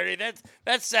home Saturday.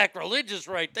 That's sacrilegious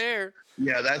right there.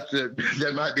 Yeah,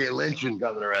 there might be a lynching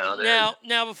coming around.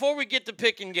 Now, before we get to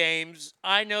picking games,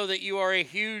 I know that you are a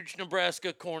huge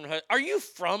Nebraska Corn Husker. Are you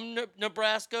from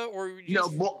Nebraska?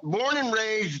 Born and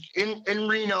raised in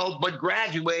Reno, but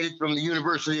graduated from the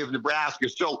University of Nebraska.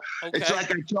 So It's like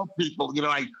I tell people,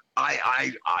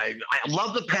 I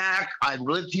love the Pack. I've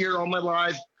lived here all my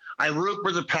life. I root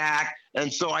for the Pack.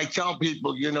 And so I tell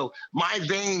people, my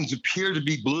veins appear to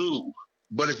be blue,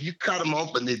 but if you cut them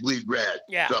open, they bleed red.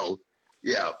 Yeah. So,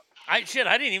 yeah. I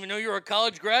didn't even know you were a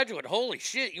college graduate. Holy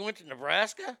shit, you went to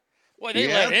Nebraska? Boy, they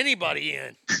let anybody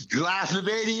in. Class of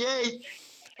 88.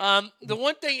 The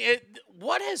one thing,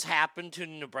 what has happened to the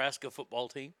Nebraska football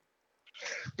team?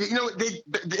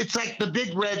 It's like the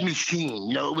big red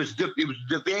machine. It was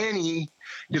Devaney.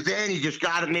 Devaney just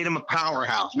got it, made him a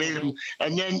powerhouse, and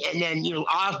then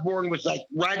Osborne was like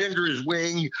right under his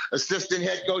wing, assistant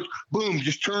head coach. Boom,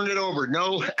 just turned it over.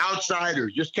 No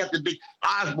outsiders. Just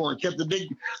Osborne kept the big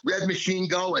red machine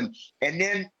going, and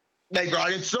then they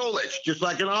brought in Solich, just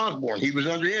like an Osborne. He was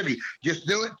under him. He just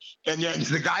do it, and then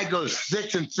the guy goes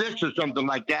 6-6 or something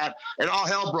like that, and all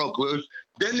hell broke loose.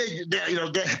 Then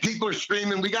people are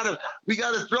screaming, "We gotta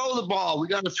throw the ball.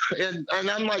 And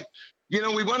I'm like,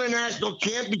 we won a national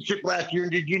championship last year.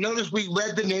 And did you notice we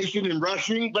led the nation in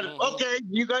rushing? But okay,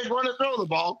 you guys want to throw the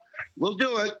ball, we'll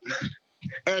do it."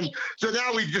 And so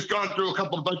now we've just gone through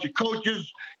a bunch of coaches,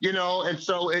 and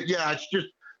so it's just.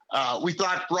 We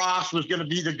thought Frost was going to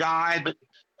be the guy, but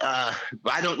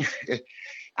I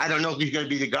don't know if he's going to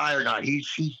be the guy or not. He's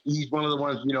one of the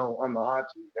ones on the hot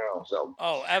seat now. So.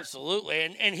 Oh,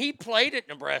 absolutely, and he played at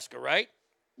Nebraska, right?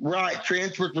 Right,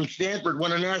 transferred from Stanford,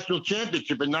 won a national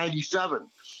championship in '97.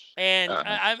 And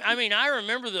I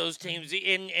remember those teams,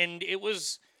 and it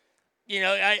was,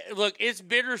 it's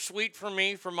bittersweet for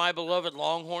me, for my beloved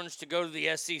Longhorns to go to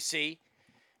the SEC.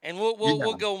 And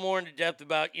we'll go more into depth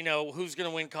about, who's going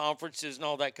to win conferences and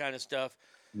all that kind of stuff.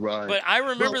 Right. But I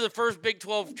remember the first Big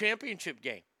 12 championship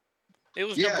game. It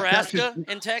was Nebraska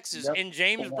and Texas. Yep. And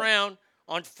James Brown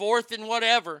on 4th and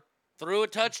whatever threw a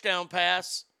touchdown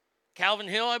pass. Calvin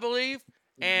Hill, I believe.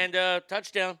 And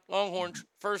touchdown. Longhorns,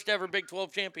 first ever Big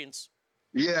 12 champions.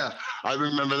 Yeah, I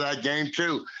remember that game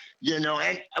too. And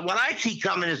what I see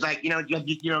coming is like,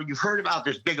 you've heard about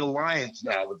this big alliance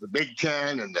now with the Big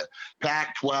Ten and the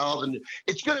Pac-12, and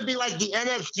it's going to be like the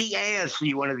NFC,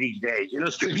 AFC one of these days.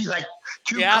 It's going to be like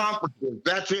two conferences.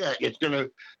 That's it. It's going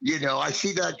to, I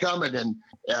see that coming. And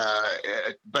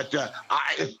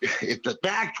if the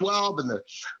Pac-12 and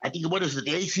I think what is it,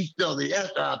 the AC, no,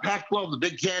 the Pac-12, the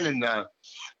Big Ten, and I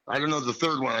don't know the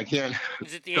third one. I can't.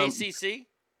 Is it the ACC?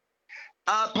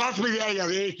 Possibly,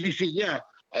 the ACC. Yeah.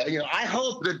 I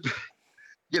hope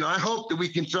that we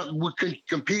can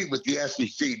compete with the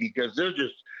SEC, because they're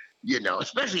just,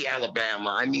 especially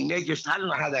Alabama. I mean, I don't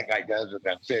know how that guy does it,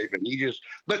 that Saban.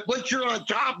 But once you're on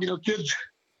top, kids,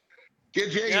 you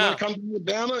want to come to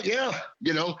Alabama? Yeah.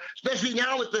 Especially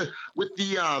now with the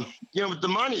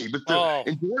money, with the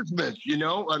endorsements,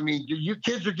 I mean, you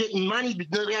kids are getting money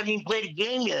because they haven't even played a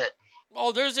game yet.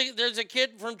 Oh, there's a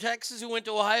kid from Texas who went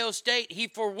to Ohio State. He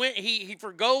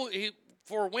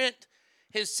forwent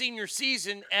his senior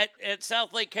season at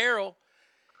South Lake Carroll.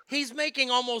 He's making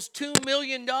almost $2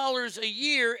 million a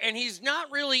year, and he's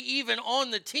not really even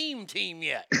on the team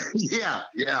yet. Yeah.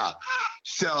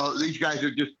 So these guys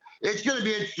are just – it's going to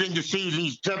be interesting to see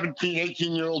these 17,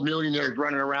 18-year-old millionaires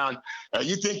running around.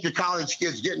 You think the college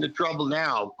kids get into trouble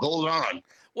now. Hold on.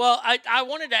 Well, I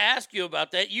wanted to ask you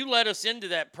about that. You led us into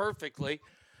that perfectly.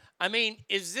 I mean,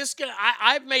 is this going to –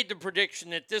 I've made the prediction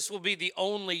that this will be the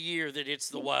only year that it's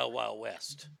the Wild Wild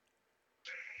West.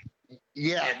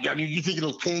 Yeah, I mean, you think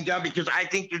it'll change out? Because I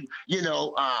think that,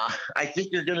 I think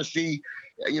you're going to see,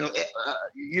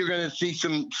 you're going to see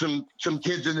some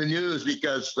kids in the news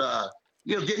because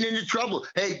getting into trouble.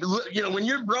 Hey, when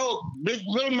you're broke,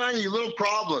 little money, little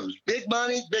problems. Big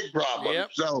money, big problems. Yep.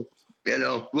 So,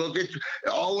 we'll get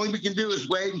all we can do is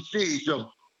wait and see. So,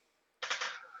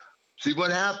 see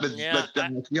what happens. Yeah,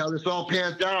 but see how this all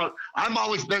pans out. I've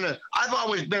always been a,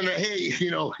 hey,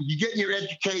 you're getting your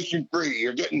education free.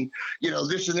 You're getting,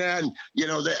 this and that, and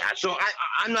that. So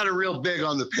I'm not a real big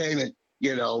on the payment,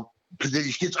 for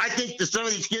these kids. I think that some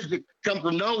of these kids that come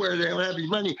from nowhere, they don't have any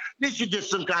money. They should get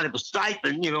some kind of a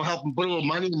stipend, help them put a little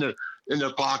money in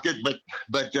their pocket. But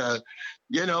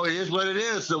it is what it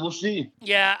is. So we'll see.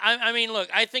 Yeah, I mean, look,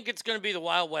 I think it's going to be the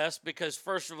Wild West because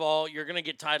first of all, you're going to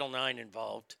get Title IX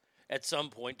involved at some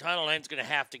point. Title IX is going to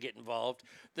have to get involved.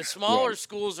 The smaller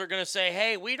schools are going to say,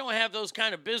 hey, we don't have those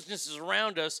kind of businesses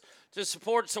around us to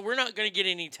support, so we're not going to get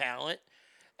any talent.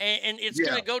 And it's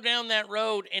going to go down that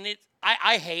road, and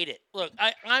I hate it. Look,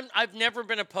 I've never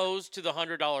been opposed to the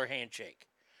 $100 handshake.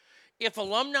 If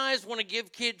alumni want to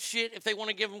give kids shit, if they want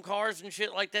to give them cars and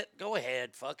shit like that, go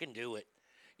ahead, fucking do it.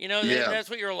 That's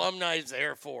what your alumni is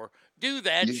there for. Do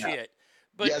that shit.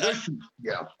 But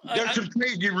there's some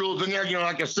crazy rules in there.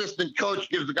 Like assistant coach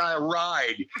gives the guy a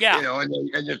ride. Yeah.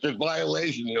 And it's a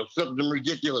violation. Some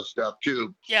ridiculous stuff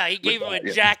too. Yeah, he gave him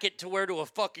a jacket to wear to a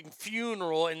fucking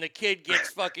funeral, and the kid gets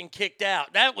fucking kicked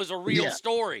out. That was a real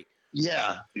story.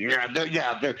 I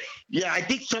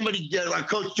think somebody, a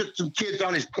coach took some kids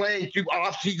on his plane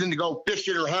off season to go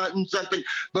fishing or hunting something.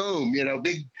 Boom,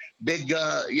 big,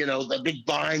 the big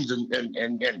fines and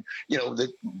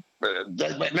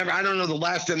remember, I don't know the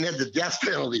last time they had the death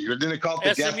penalty, or didn't they call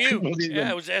it the SMU. death penalty? Yeah,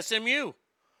 it was SMU.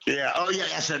 Yeah. Oh yeah,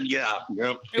 SMU. Yeah.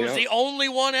 Yep. It was the only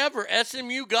one ever.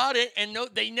 SMU got it, and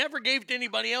they never gave it to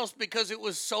anybody else because it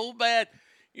was so bad.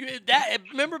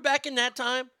 Remember back in that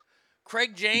time?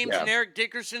 Craig James and Eric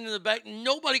Dickerson in the back.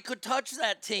 Nobody could touch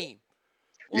that team.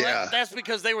 Well, that's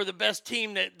because they were the best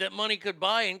team that money could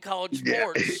buy in college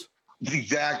sports.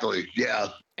 Exactly. Yeah.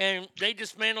 And they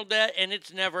dismantled that, and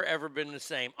it's never, ever been the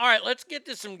same. All right, let's get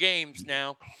to some games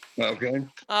now. Okay.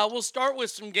 We'll start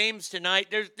with some games tonight.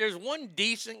 There's one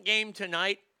decent game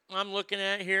tonight I'm looking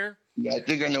at here. Yeah, I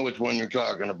think I know which one you're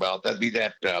talking about. That'd be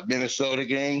that Minnesota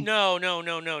game? No,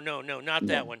 not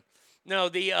that one. No,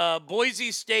 the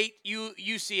Boise State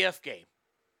UCF game.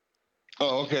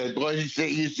 Oh, okay. Boise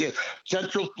State UCF.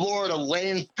 Central Florida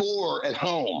laying 4 at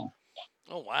home.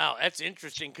 Oh, wow. That's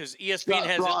interesting because ESPN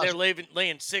has it there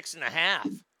laying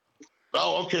 6.5.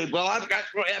 Oh, okay. Well, I've got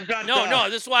No,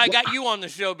 this is why I got you on the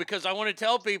show, because I want to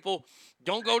tell people,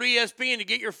 don't go to ESPN to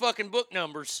get your fucking book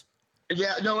numbers.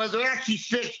 Yeah, no, they're actually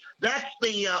 6. That's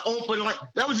the open line.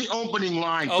 That was the opening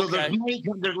line. Okay.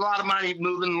 So there's a lot of money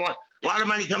moving. A lot of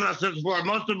money coming out of Central Florida.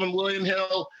 Most of them, William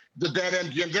Hill, the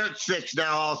BetMGM, they're at 6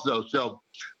 now also. So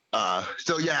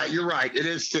yeah, you're right. It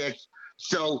is 6.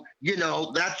 So,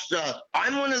 that's,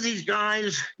 I'm one of these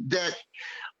guys that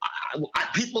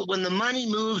people, when the money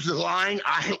moves the line,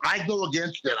 I go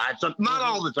against it. Not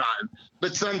all the time,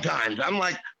 but sometimes. I'm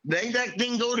like, make that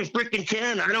thing go to freaking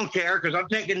 10. I don't care because I'm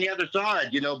taking the other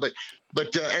side,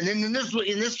 but and then in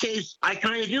this case, I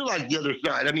kind of do like the other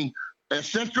side. I mean,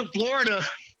 Central Florida,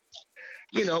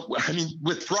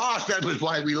 with Frost, that was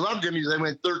why we loved him. They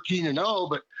went 13-0,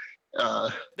 but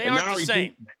they aren't the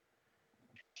same.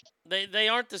 They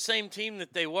aren't the same team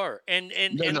that they were. And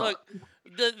look,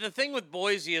 the thing with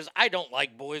Boise is I don't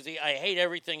like Boise. I hate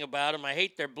everything about them. I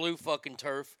hate their blue fucking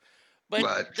turf.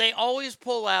 But they always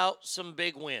pull out some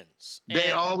big wins.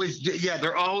 They're always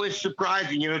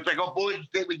surprising. It's like, oh, Boise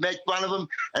State, we make fun of them,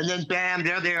 and then bam,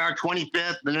 there they are,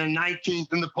 25th, and then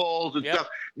 19th in the polls and stuff,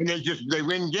 and they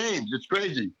win games. It's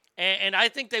crazy. And I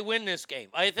think they win this game.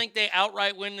 I think they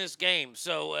outright win this game.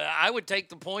 So I would take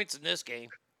the points in this game.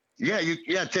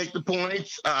 Yeah, take the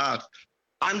points.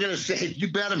 I'm going to say if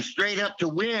you bet them straight up to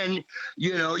win,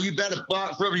 you bet a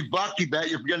buck. For every buck you bet,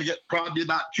 you're going to get probably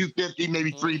about $2.50,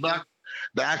 maybe $3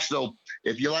 back. So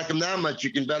if you like them that much,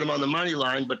 you can bet them on the money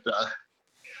line. But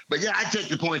yeah, I take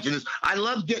the points in this. I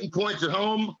love getting points at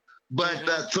home,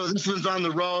 but so this one's on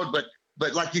the road.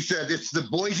 But like you said, it's the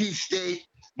Boise State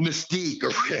mystique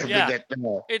or whatever. Yeah,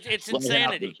 it's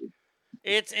insanity.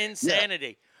 It's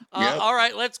insanity. All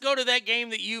right, let's go to that game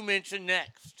that you mentioned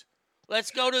next.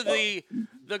 Let's go to the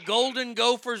Golden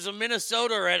Gophers of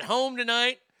Minnesota are at home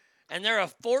tonight, and they're a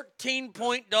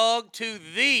 14-point dog to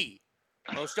the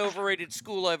most overrated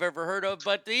school I've ever heard of,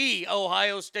 but the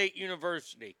Ohio State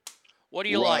University. What do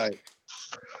you like?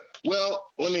 Well,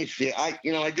 let me see. I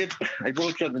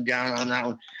wrote something down on that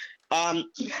one.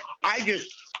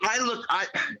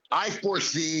 I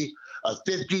foresee a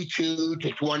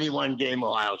 52-21 game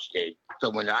Ohio State. So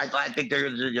when I think they're,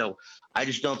 I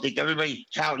just don't think everybody's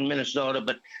touting Minnesota,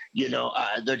 but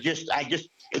they're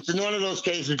it's one of those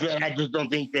cases where I just don't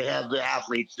think they have the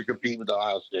athletes to compete with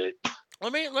Ohio State.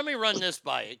 Let me run this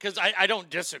by you because I don't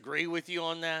disagree with you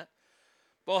on that.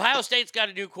 But Ohio State's got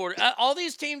a new all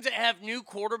these teams that have new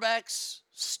quarterbacks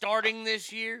starting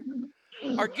this year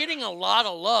are getting a lot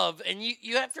of love. And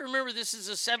you have to remember this is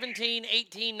a 17,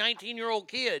 18, 19-year-old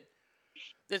kid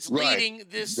that's leading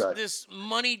this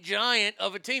money giant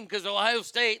of a team because Ohio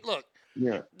State, look,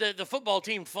 the football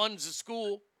team funds the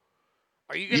school.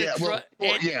 Are you going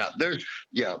to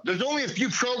there's only a few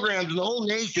programs in the whole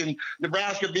nation,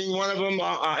 Nebraska being one of them,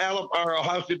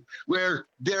 Ohio State, where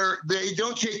they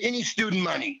don't take any student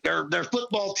money. Their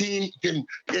football team it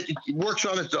works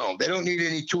on its own. They don't need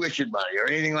any tuition money or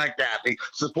anything like that. They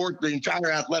support the entire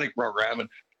athletic program, and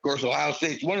of course, Ohio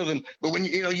State's one of them. But when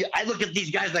I look at these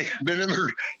guys like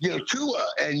remember, Tua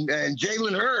and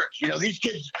Jalen Hurts. These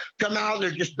kids come out,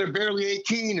 they're barely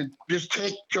 18 and just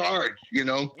take charge.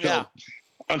 So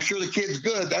I'm sure the kid's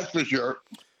good. That's for sure.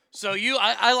 So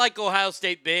I like Ohio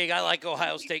State big. I like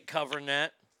Ohio State covering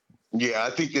that. Yeah, I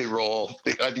think they roll.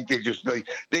 I think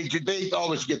they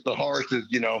always get the horses,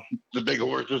 the big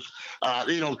horses. I'm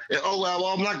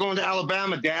not going to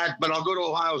Alabama, Dad, but I'll go to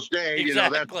Ohio State.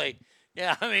 Exactly.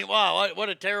 Yeah, I mean, wow, what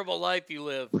a terrible life you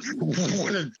live.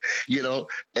 The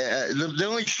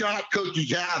only shot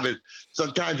coaches have is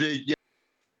sometimes they.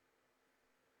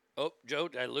 Oh, Joe,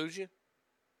 did I lose you?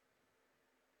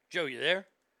 Joe, you there?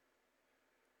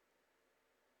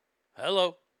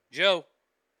 Hello, Joe.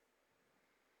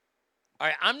 All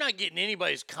right, I'm not getting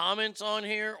anybody's comments on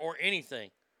here or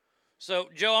anything. So,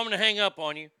 Joe, I'm going to hang up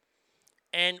on you,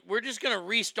 and we're just going to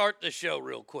restart the show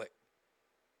real quick.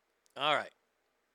 All right.